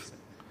the bailiff.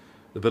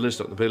 The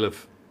minister and the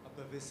bailiff.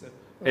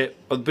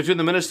 Between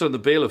the minister and the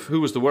bailiff, who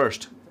was the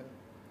worst?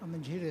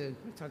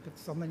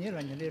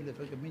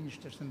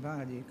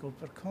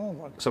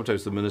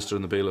 Sometimes the minister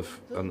and the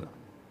bailiff, and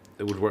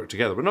they would work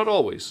together, but not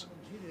always.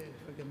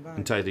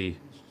 And the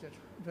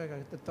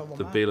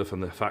bailiff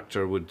and the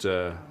factor would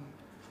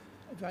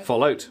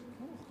fall out.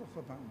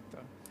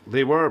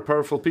 They were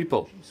powerful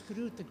people,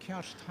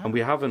 and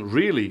we haven't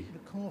really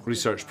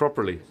researched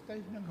properly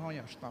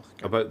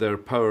about their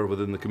power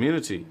within the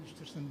community,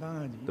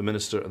 the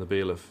minister and the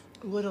bailiff.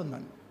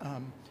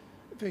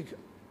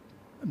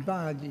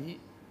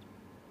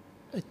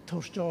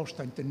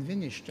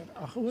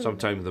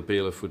 Sometimes the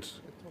bailiff would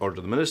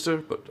order the minister,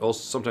 but also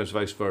sometimes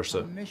vice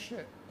versa.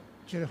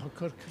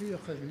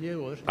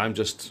 I'm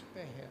just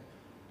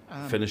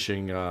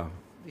finishing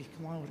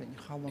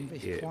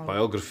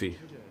biography,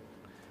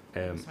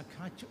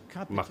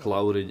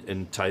 MacLean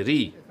in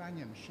Tiree,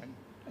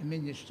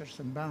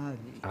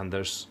 and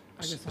there's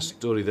a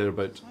story there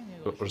about,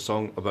 or a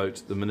song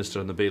about the minister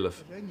and the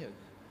bailiff.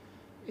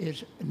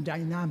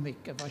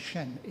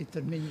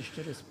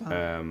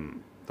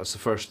 That's the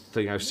first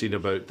thing I've seen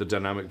about the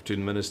dynamic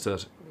between the minister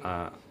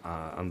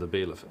and the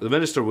bailiff. The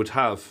minister would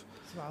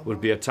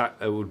be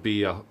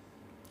a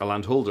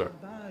landholder,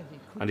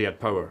 and he had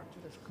power,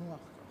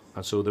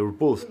 and so they were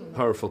both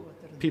powerful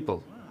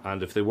people.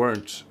 And if they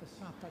weren't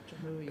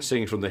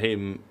singing from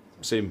the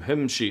same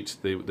hymn sheet,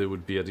 they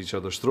would be at each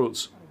other's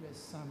throats.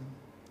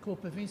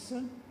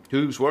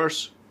 Who's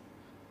worse?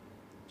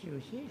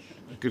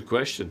 Good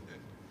question.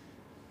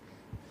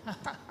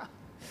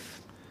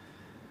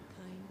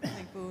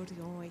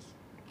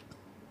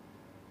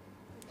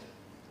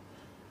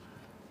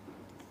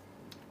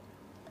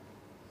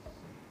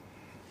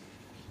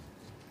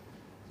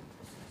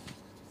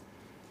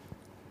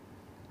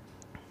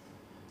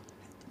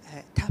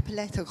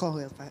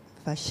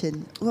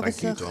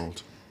 Thank you,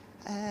 Donald.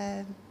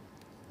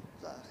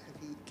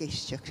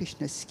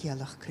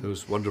 It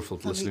was wonderful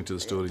listening to the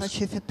stories.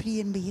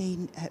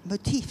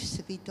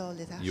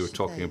 You were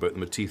talking about the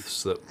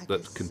motifs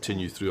that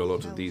continue through a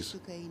lot of these.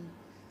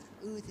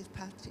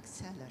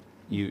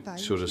 You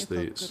showed us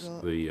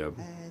the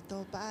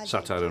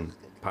satire on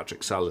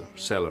Patrick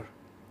Seller.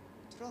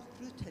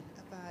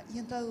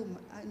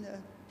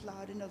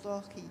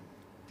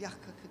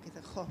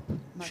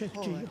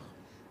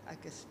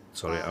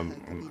 Sorry,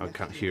 I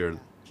can't hear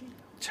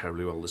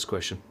terribly well this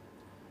question.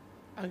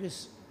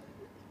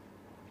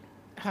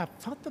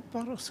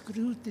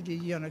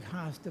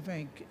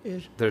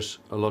 There's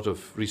a lot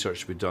of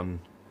research to be done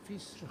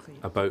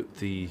about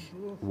the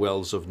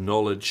wells of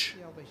knowledge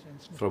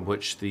from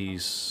which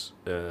these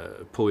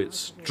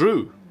poets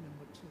drew.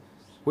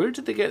 Where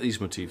did they get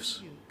these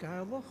motifs?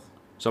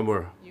 Some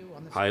were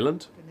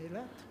Highland.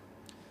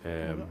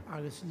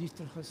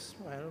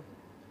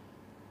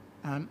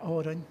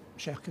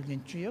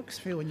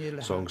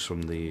 Songs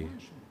from the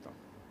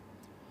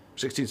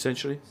 16th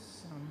century.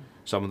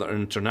 Some that are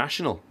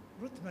international.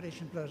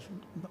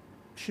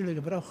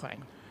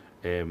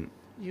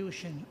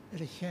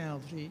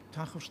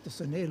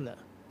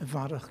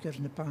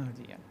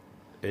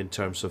 In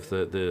terms of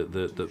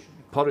the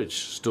porridge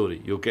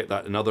story, you'll get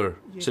that in other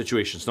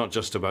situations, not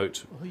just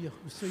about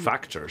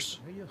factors,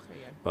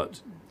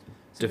 but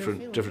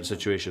different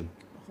situation.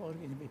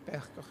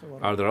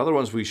 Are there other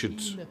ones we should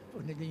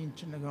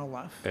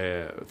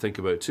think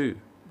about too?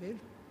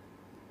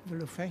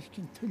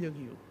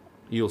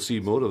 You'll see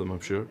more of them, I'm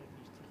sure.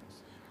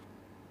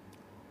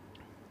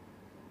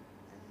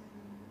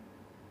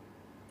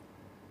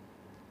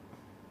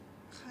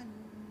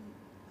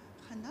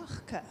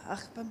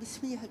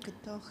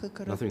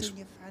 Nothing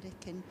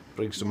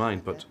brings to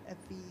mind, but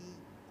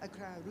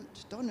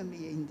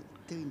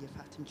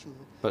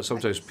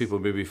sometimes people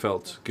maybe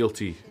felt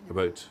guilty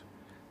about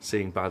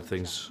saying bad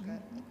things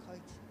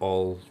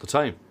all the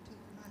time.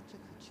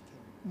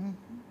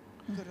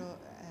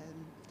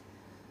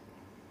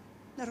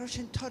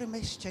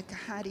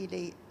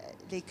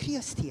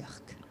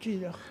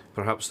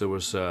 Perhaps there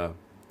was a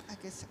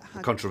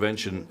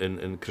contravention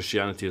in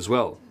Christianity as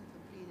well,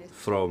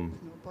 from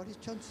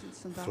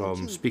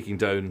speaking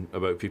down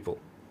about people.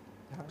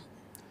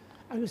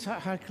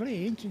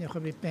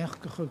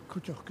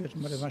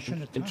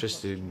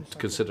 Interesting to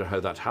consider how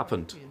that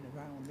happened.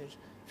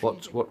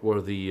 What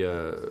were the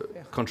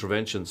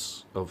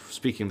contraventions of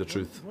speaking the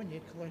truth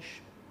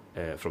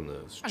from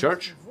the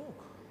church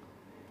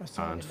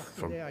and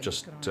from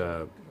just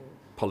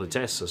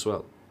politesse as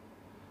well?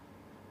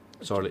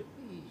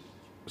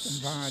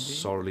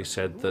 Sorley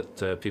said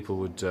that people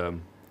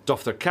would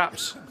doff their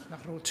caps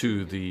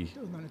to the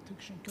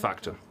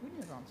factor.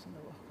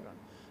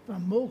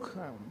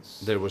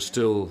 There was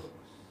still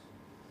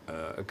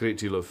a great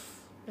deal of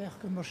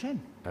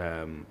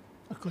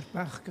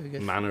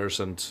manners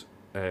and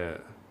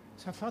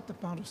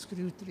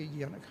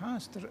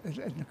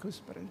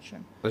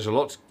there's a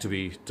lot to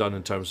be done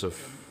in terms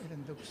of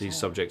these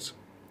subjects.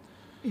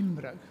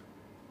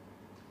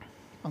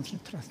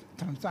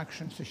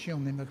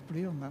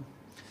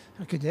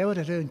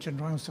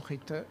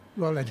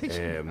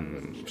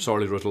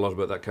 Sorley wrote a lot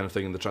about that kind of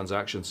thing in the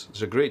transactions.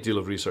 There's a great deal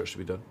of research to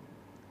be done.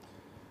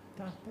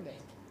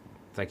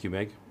 Thank you,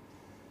 Meg.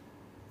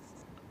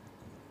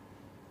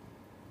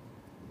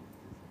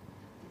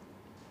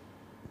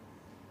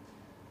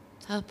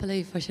 That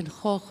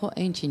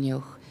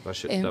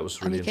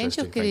was really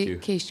interesting. Thank you.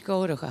 I'm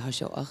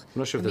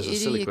not sure if there's a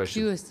silly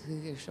question.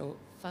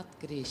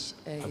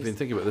 I've been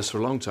thinking about this for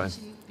a long time.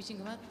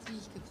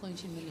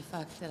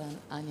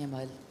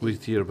 We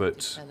hear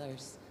about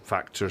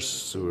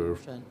factors who are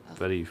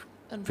very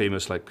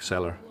famous, like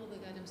Seller.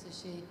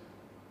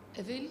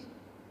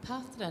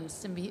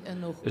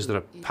 Is there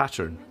a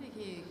pattern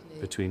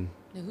between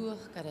how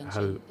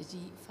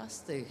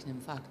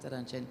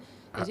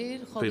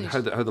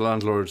the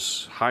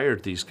landlords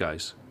hired these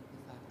guys?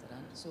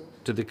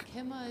 Did they?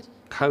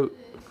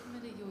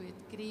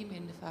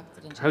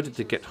 How did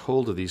they get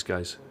hold of these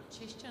guys?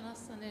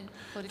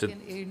 Were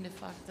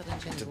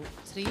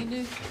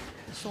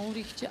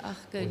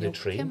they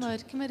trained?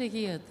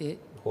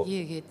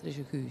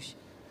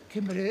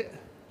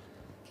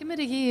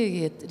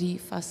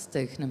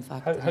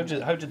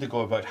 How did they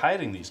go about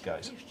hiring these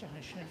guys?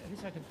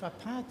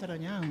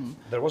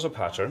 There was a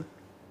pattern.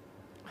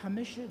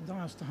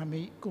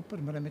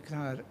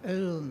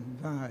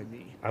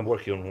 I'm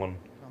working on one.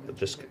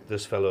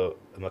 This fellow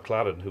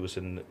MacLean who was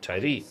in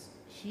Tiree.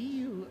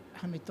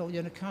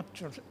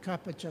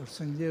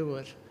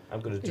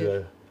 I'm going to do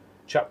a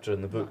chapter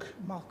in the book.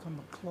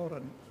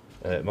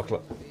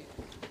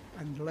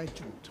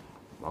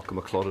 Malcolm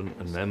MacLean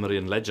and Memory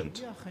and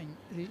Legend.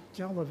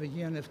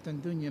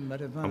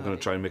 I'm going to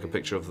try and make a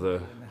picture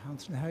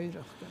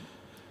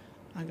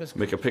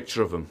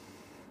of him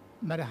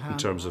in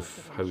terms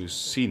of how he's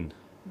seen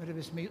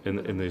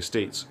in the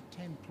States.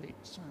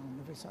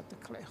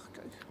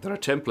 There are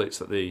templates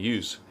that they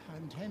use.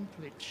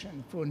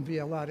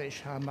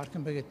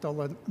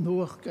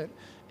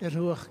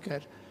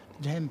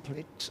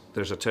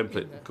 There's a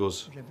template that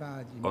goes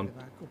on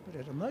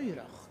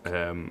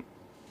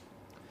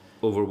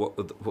over what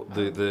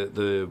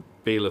the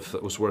bailiff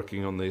that was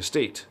working on the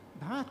estate.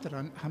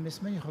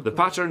 The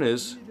pattern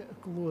is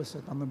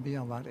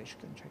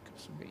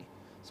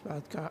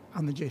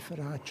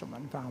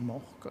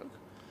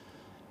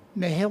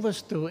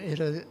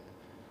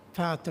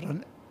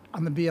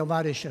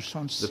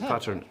the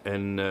pattern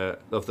in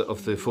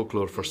of the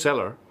folklore for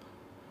Cellar.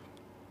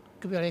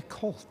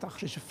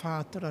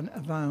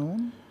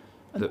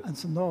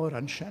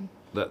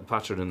 That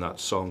pattern in that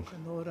song,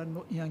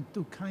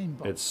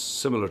 it's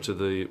similar to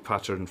the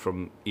pattern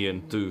from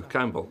Ian Du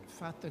Campbell.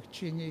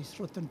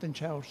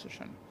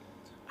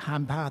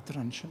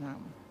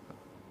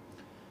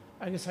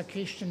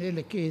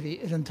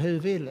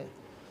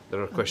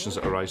 There are questions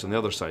that arise on the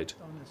other side.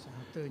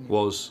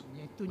 Was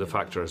the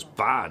factor as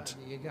bad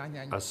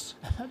as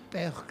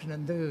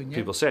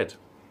people said?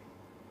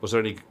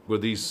 Were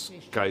these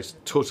guys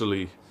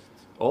totally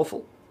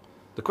awful?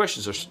 The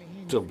questions are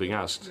still being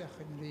asked.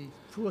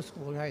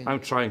 I'm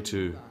trying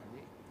to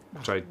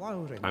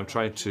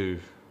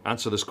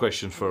answer this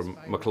question for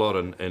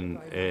MacLean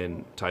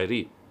in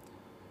Tiree.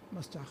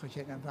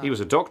 He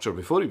was a doctor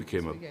before he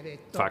became a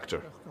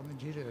factor,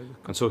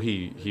 and so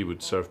he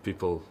would serve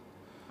people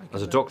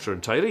as a doctor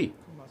in Tiree.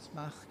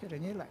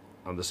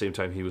 At the same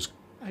time, he was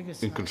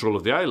in control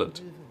of the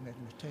island.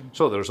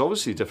 So there's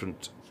obviously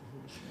different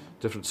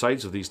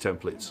sides of these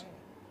templates.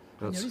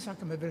 I'm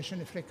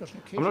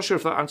not sure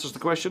if that answers the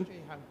question.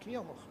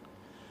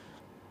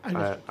 I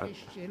think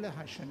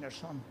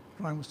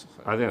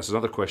that's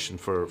another question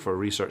for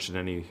research in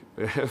any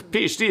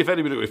PhD, if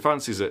anybody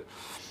fancies it.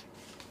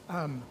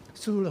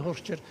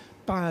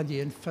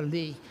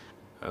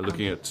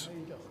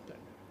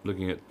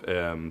 Looking at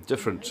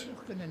different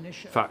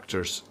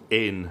factors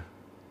in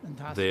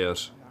their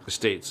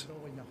estates.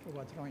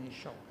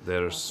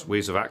 There's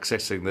ways of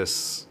accessing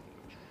this.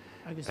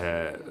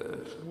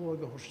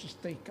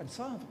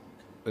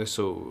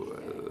 So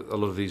a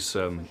lot of these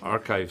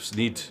archives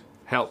need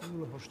help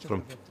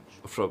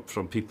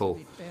from people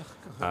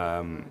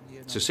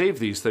to save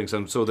these things,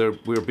 and so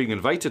we're being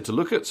invited to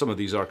look at some of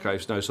these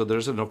archives now. So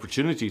there's an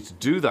opportunity to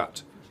do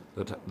that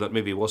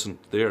maybe wasn't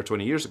there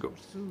 20 years ago.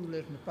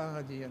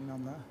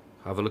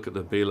 Have a look at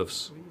the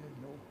bailiffs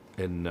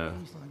in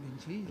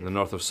the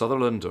north of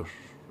Sutherland or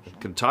in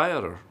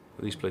Kintyre or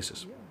these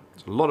places.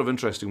 There's a lot of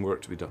interesting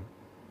work to be done.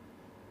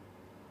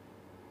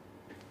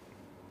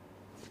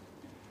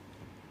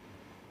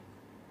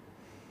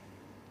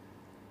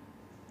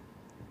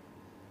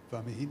 I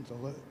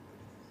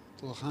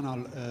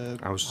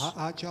was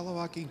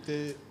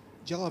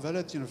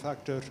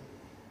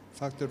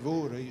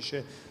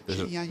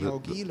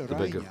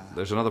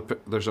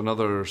there's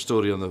another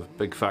story on the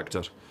big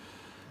factor.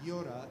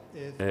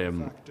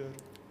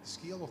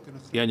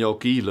 Ian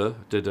Gila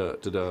did a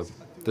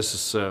this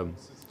is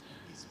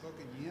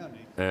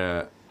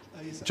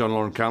John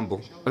Lauren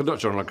Campbell, not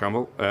John Lauren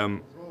Campbell,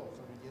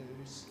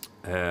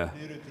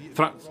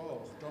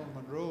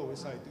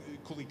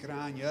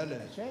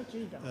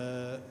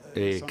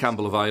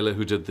 Campbell of Islay,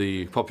 who did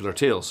the popular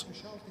tales.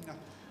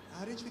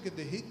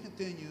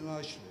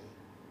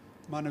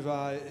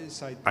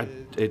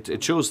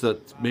 It shows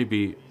that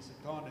maybe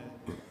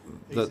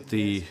that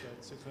the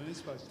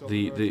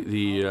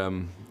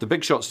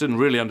big shots didn't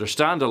really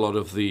understand a lot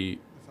of the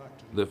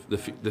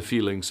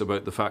feelings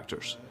about the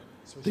factors,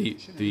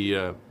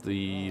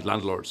 the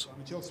landlords.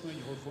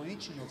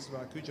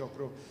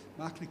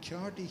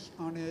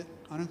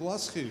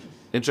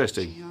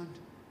 Interesting.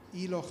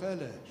 It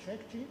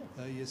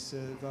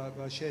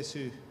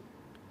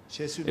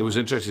was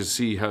interesting to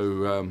see how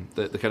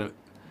the kind of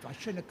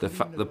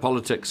the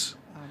politics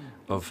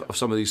of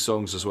some of these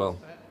songs as well.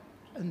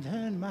 The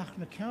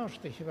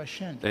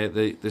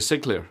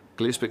Sinclair,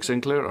 Gillespie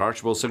Sinclair,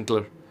 Archibald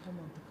Sinclair,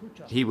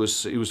 he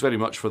was very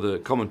much for the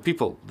common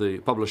people, the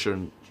publisher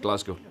in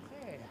Glasgow.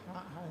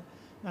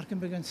 Maar can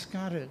begin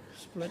scarrig,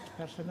 split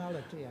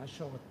personality, I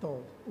saw it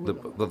all.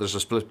 But there's a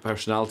split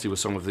personality with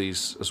some of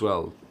these as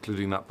well,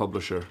 including that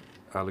publisher,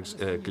 Alex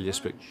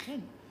Gillespie,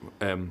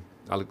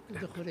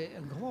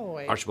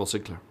 Archibald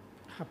Sinclair.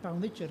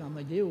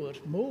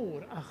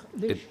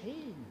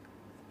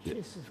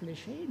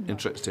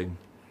 Interesting.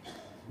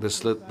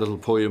 This little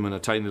poem in a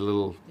tiny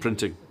little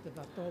printing.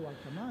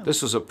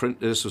 This was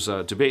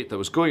a debate that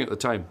was going at the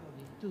time.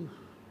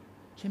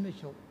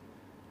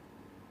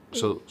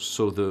 So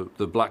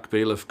the Black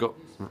Bailiff got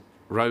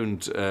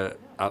round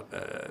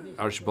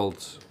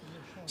Archibald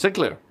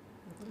Sinclair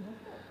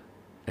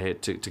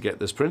to get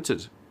this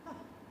printed.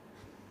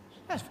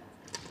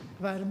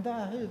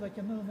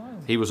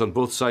 He was on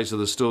both sides of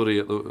the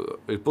story,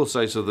 both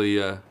sides of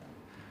the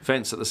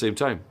fence at the same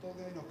time.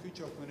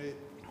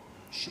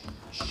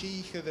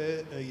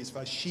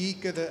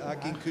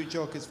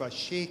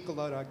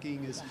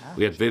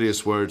 We had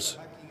various words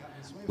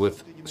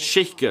with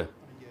sheikha.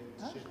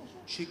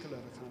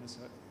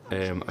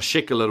 A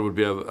sheikha would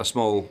be a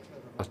small,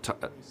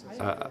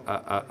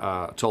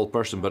 a tall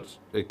person, but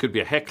it could be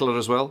a heckler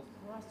as well.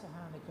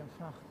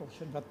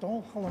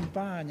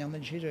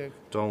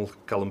 Donald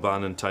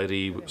Callamban and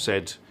Tyree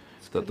said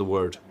that the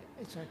word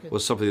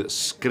was something that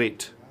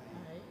scraped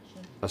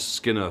a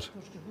skinner,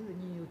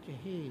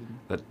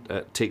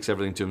 that takes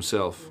everything to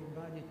himself.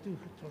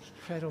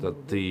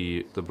 That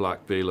the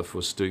Black Bailiff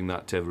was doing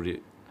that to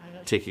everybody,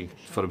 taking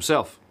for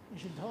himself.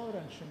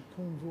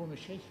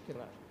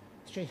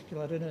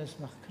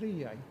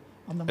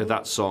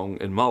 That song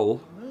in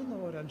Mull,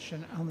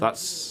 that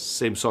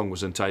same song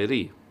was in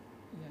Tyree,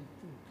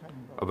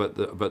 about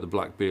the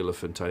Black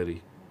Bailiff in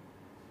Tyree.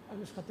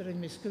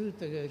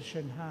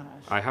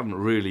 I haven't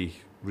really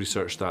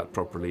researched that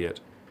properly yet.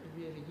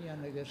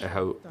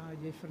 How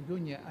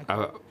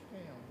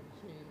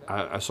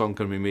a song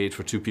can be made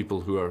for two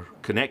people who are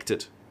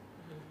connected,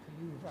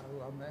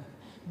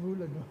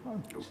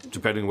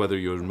 depending whether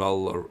you're in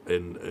Mull or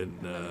in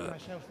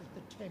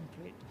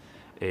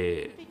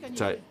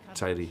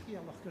Tyree.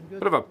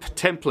 Bit of a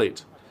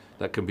template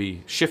that can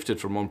be shifted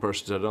from one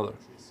person to another.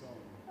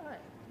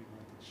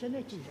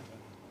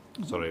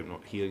 Sorry, I'm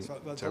not hearing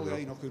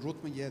terribly.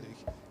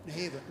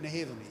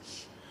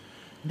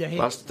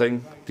 Last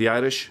thing, the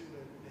Irish.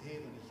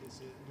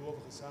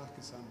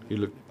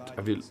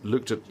 Have you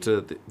looked at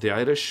the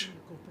Irish?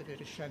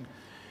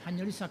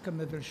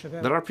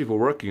 There are people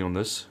working on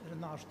this.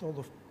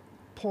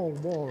 Paul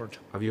Ward.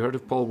 Have you heard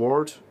of Paul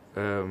Ward,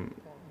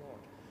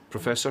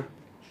 professor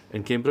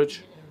in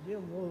Cambridge?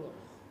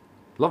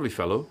 Lovely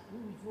fellow,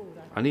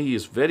 and he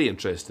is very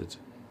interested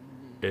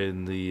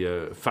in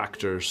the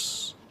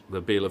factors,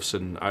 the bailiffs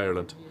in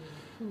Ireland,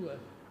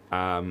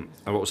 and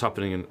what was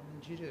happening in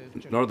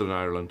Northern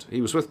Ireland.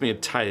 He was with me in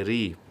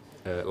Tyree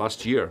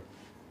last year.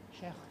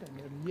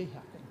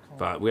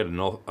 But we had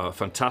a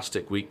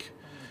fantastic week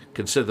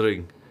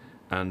considering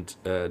and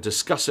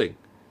discussing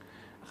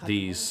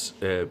these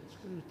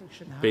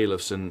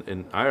bailiffs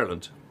in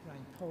Ireland.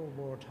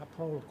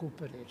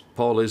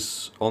 Paul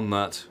is on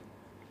that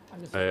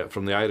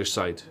from the Irish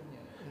side,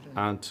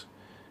 and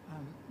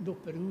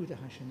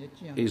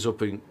he's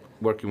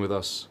working with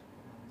us.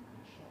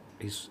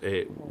 He's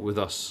with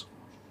us.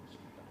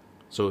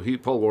 So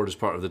Paul Ward is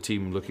part of the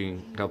team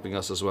helping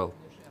us as well.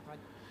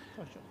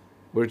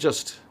 We're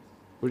just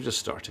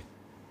starting.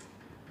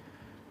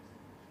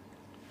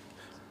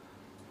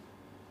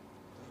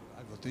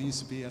 I will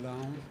to be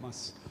around,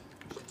 mas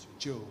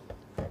Joe.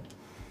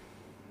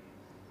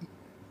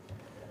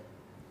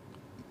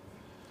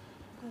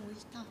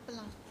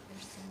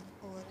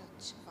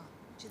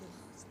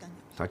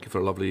 Thank you for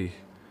a lovely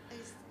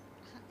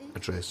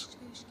address.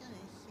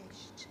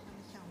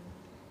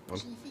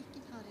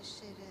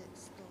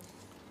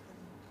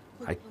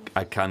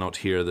 I cannot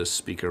hear this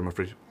speaker, I'm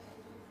afraid.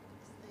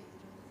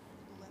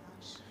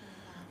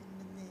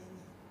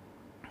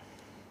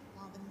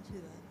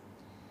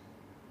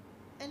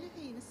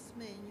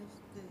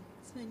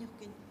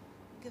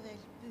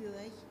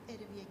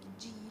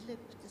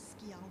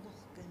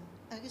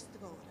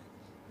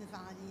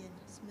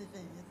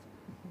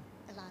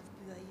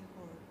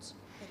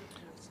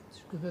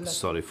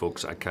 Sorry,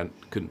 folks, I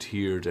couldn't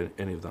hear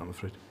any of that, I'm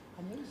afraid.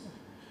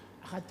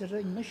 Had the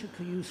ring mission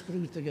to use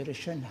scrutiger a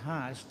shin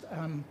hast.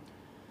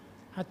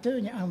 Had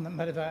doing it on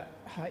the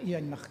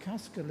Ian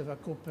McCaskill of a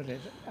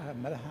cooperate,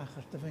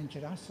 Marahacher to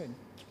venture Ascent.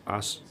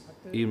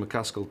 Ian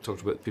McCaskill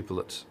talked about people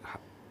that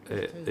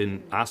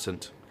in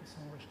Ascent.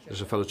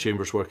 There's a fellow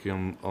Chambers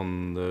working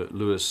on the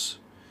Lewis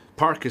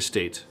Park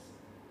estate.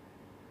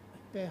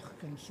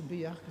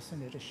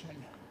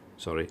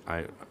 Sorry,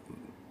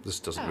 this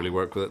doesn't really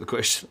work without the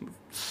question.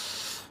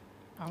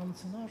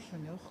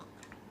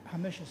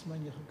 Hamishes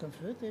man you can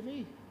confront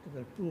every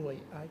boy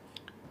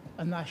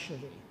a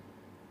nationally.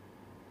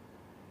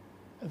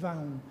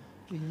 Van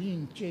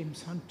the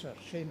James Hunter,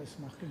 Seamus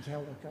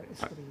Mackintosh is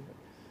screaming.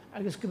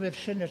 I guess give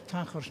Shinner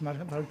Tachers maar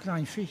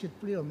klein fiet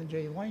bleu in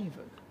J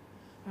Wynberg.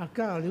 A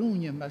Carl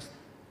Union must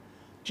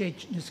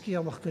judge the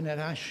scale of kunnen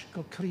rash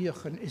go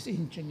kriechen is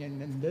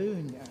ingenieur en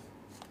leun.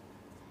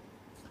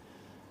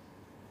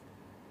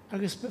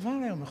 Agus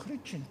befan am a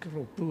chrytsin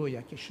gro bwy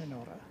ac eisiau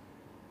ora.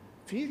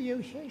 Fyr yw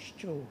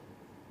heistio.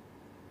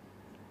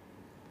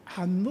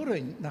 Han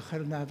mwryn na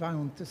chael na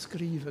fawn dy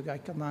sgrifig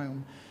ac anawn.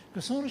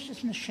 Gos o'r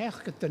ysys na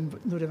siach gyda'n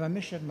nŵr efo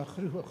mysir na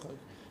chrwch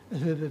y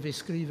hyfy fi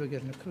sgrifig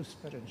ar na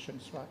crwsper yn sy'n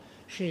swa.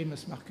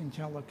 Seamus mach yn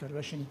tialog ar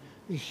fysyn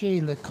i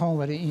cheile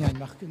colar i un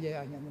mach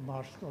gylean yn y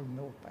marsgol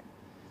nopain.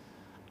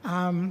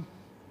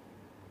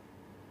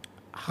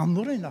 Han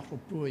mwryn na chw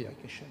bwy ac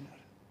eisiau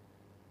ora.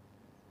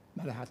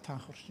 Mae'r had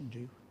tachor sy'n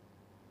diw.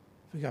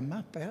 Fy gan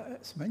map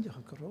smyndiach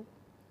o gro.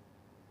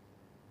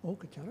 O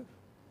gyda'r.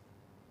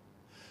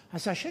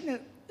 As a sy'n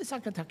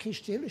ysag at a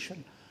cystil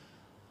ysyn.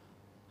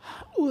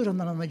 Wyr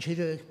yna yma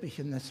jirig bych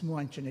yn nes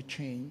mwant yn y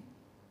chain.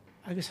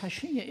 Agus ha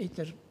sy'n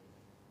either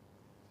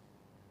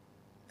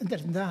yn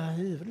dyr da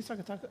hyfr.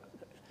 Ysag at a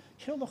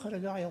cylwch ar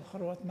y gael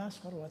charwad mas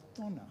charwad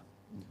dona.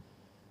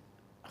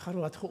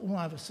 Charwad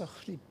chwmaf ysach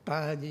li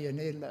badi yn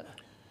eila.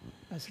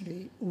 As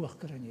li uach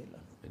gyda yn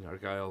eila. In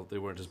Argyll, they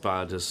weren't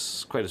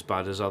quite as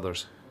bad as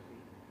others.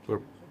 But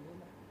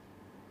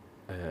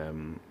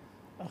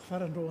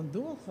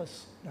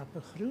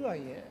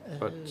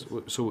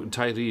so in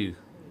Tyree,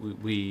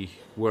 we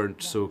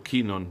weren't so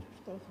keen on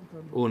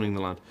owning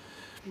the land.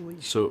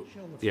 So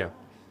yeah,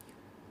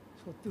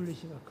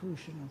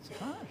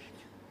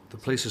 the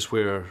places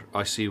where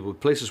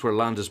places where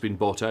land has been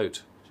bought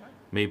out,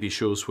 maybe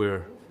shows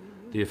where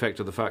the effect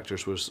of the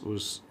factors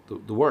was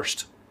the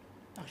worst.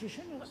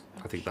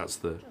 I think that's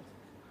the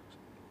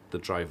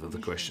drive of the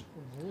question.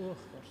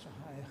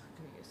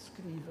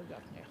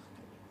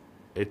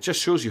 It just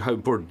shows you how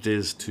important it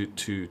is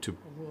to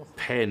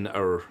pen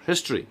our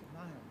history,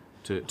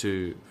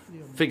 to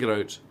figure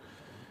out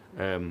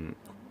the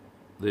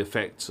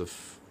effects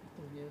of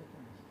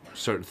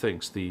certain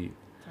things, the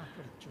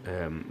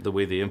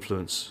way they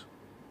influence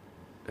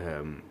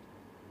the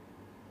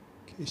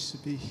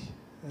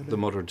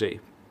modern day.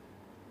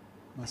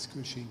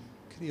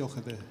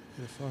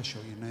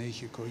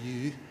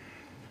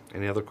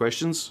 Any other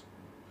questions?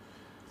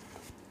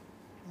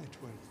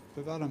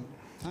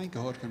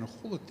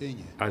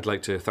 I'd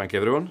like to thank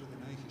everyone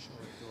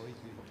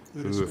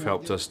who have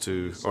helped us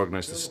to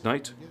organise this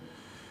night.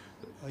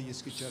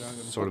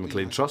 Sorley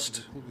MacLean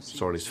Trust,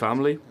 Sorley's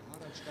family,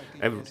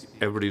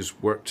 everybody who's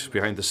worked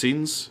behind the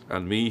scenes,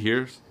 and me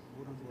here.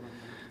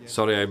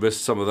 Sorry I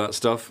missed some of that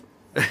stuff.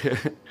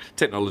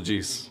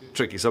 Technology's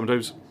tricky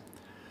sometimes.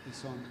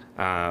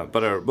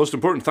 But our most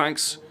important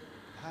thanks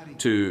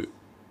to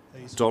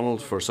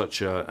Donald for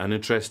such an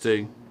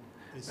interesting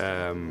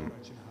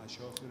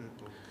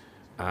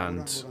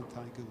and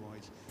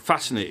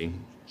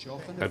fascinating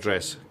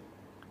address.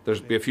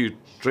 There'll be a few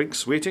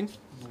drinks waiting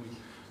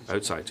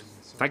outside.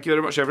 Thank you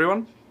very much,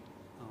 everyone.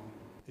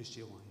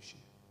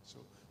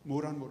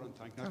 Mór an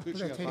thank.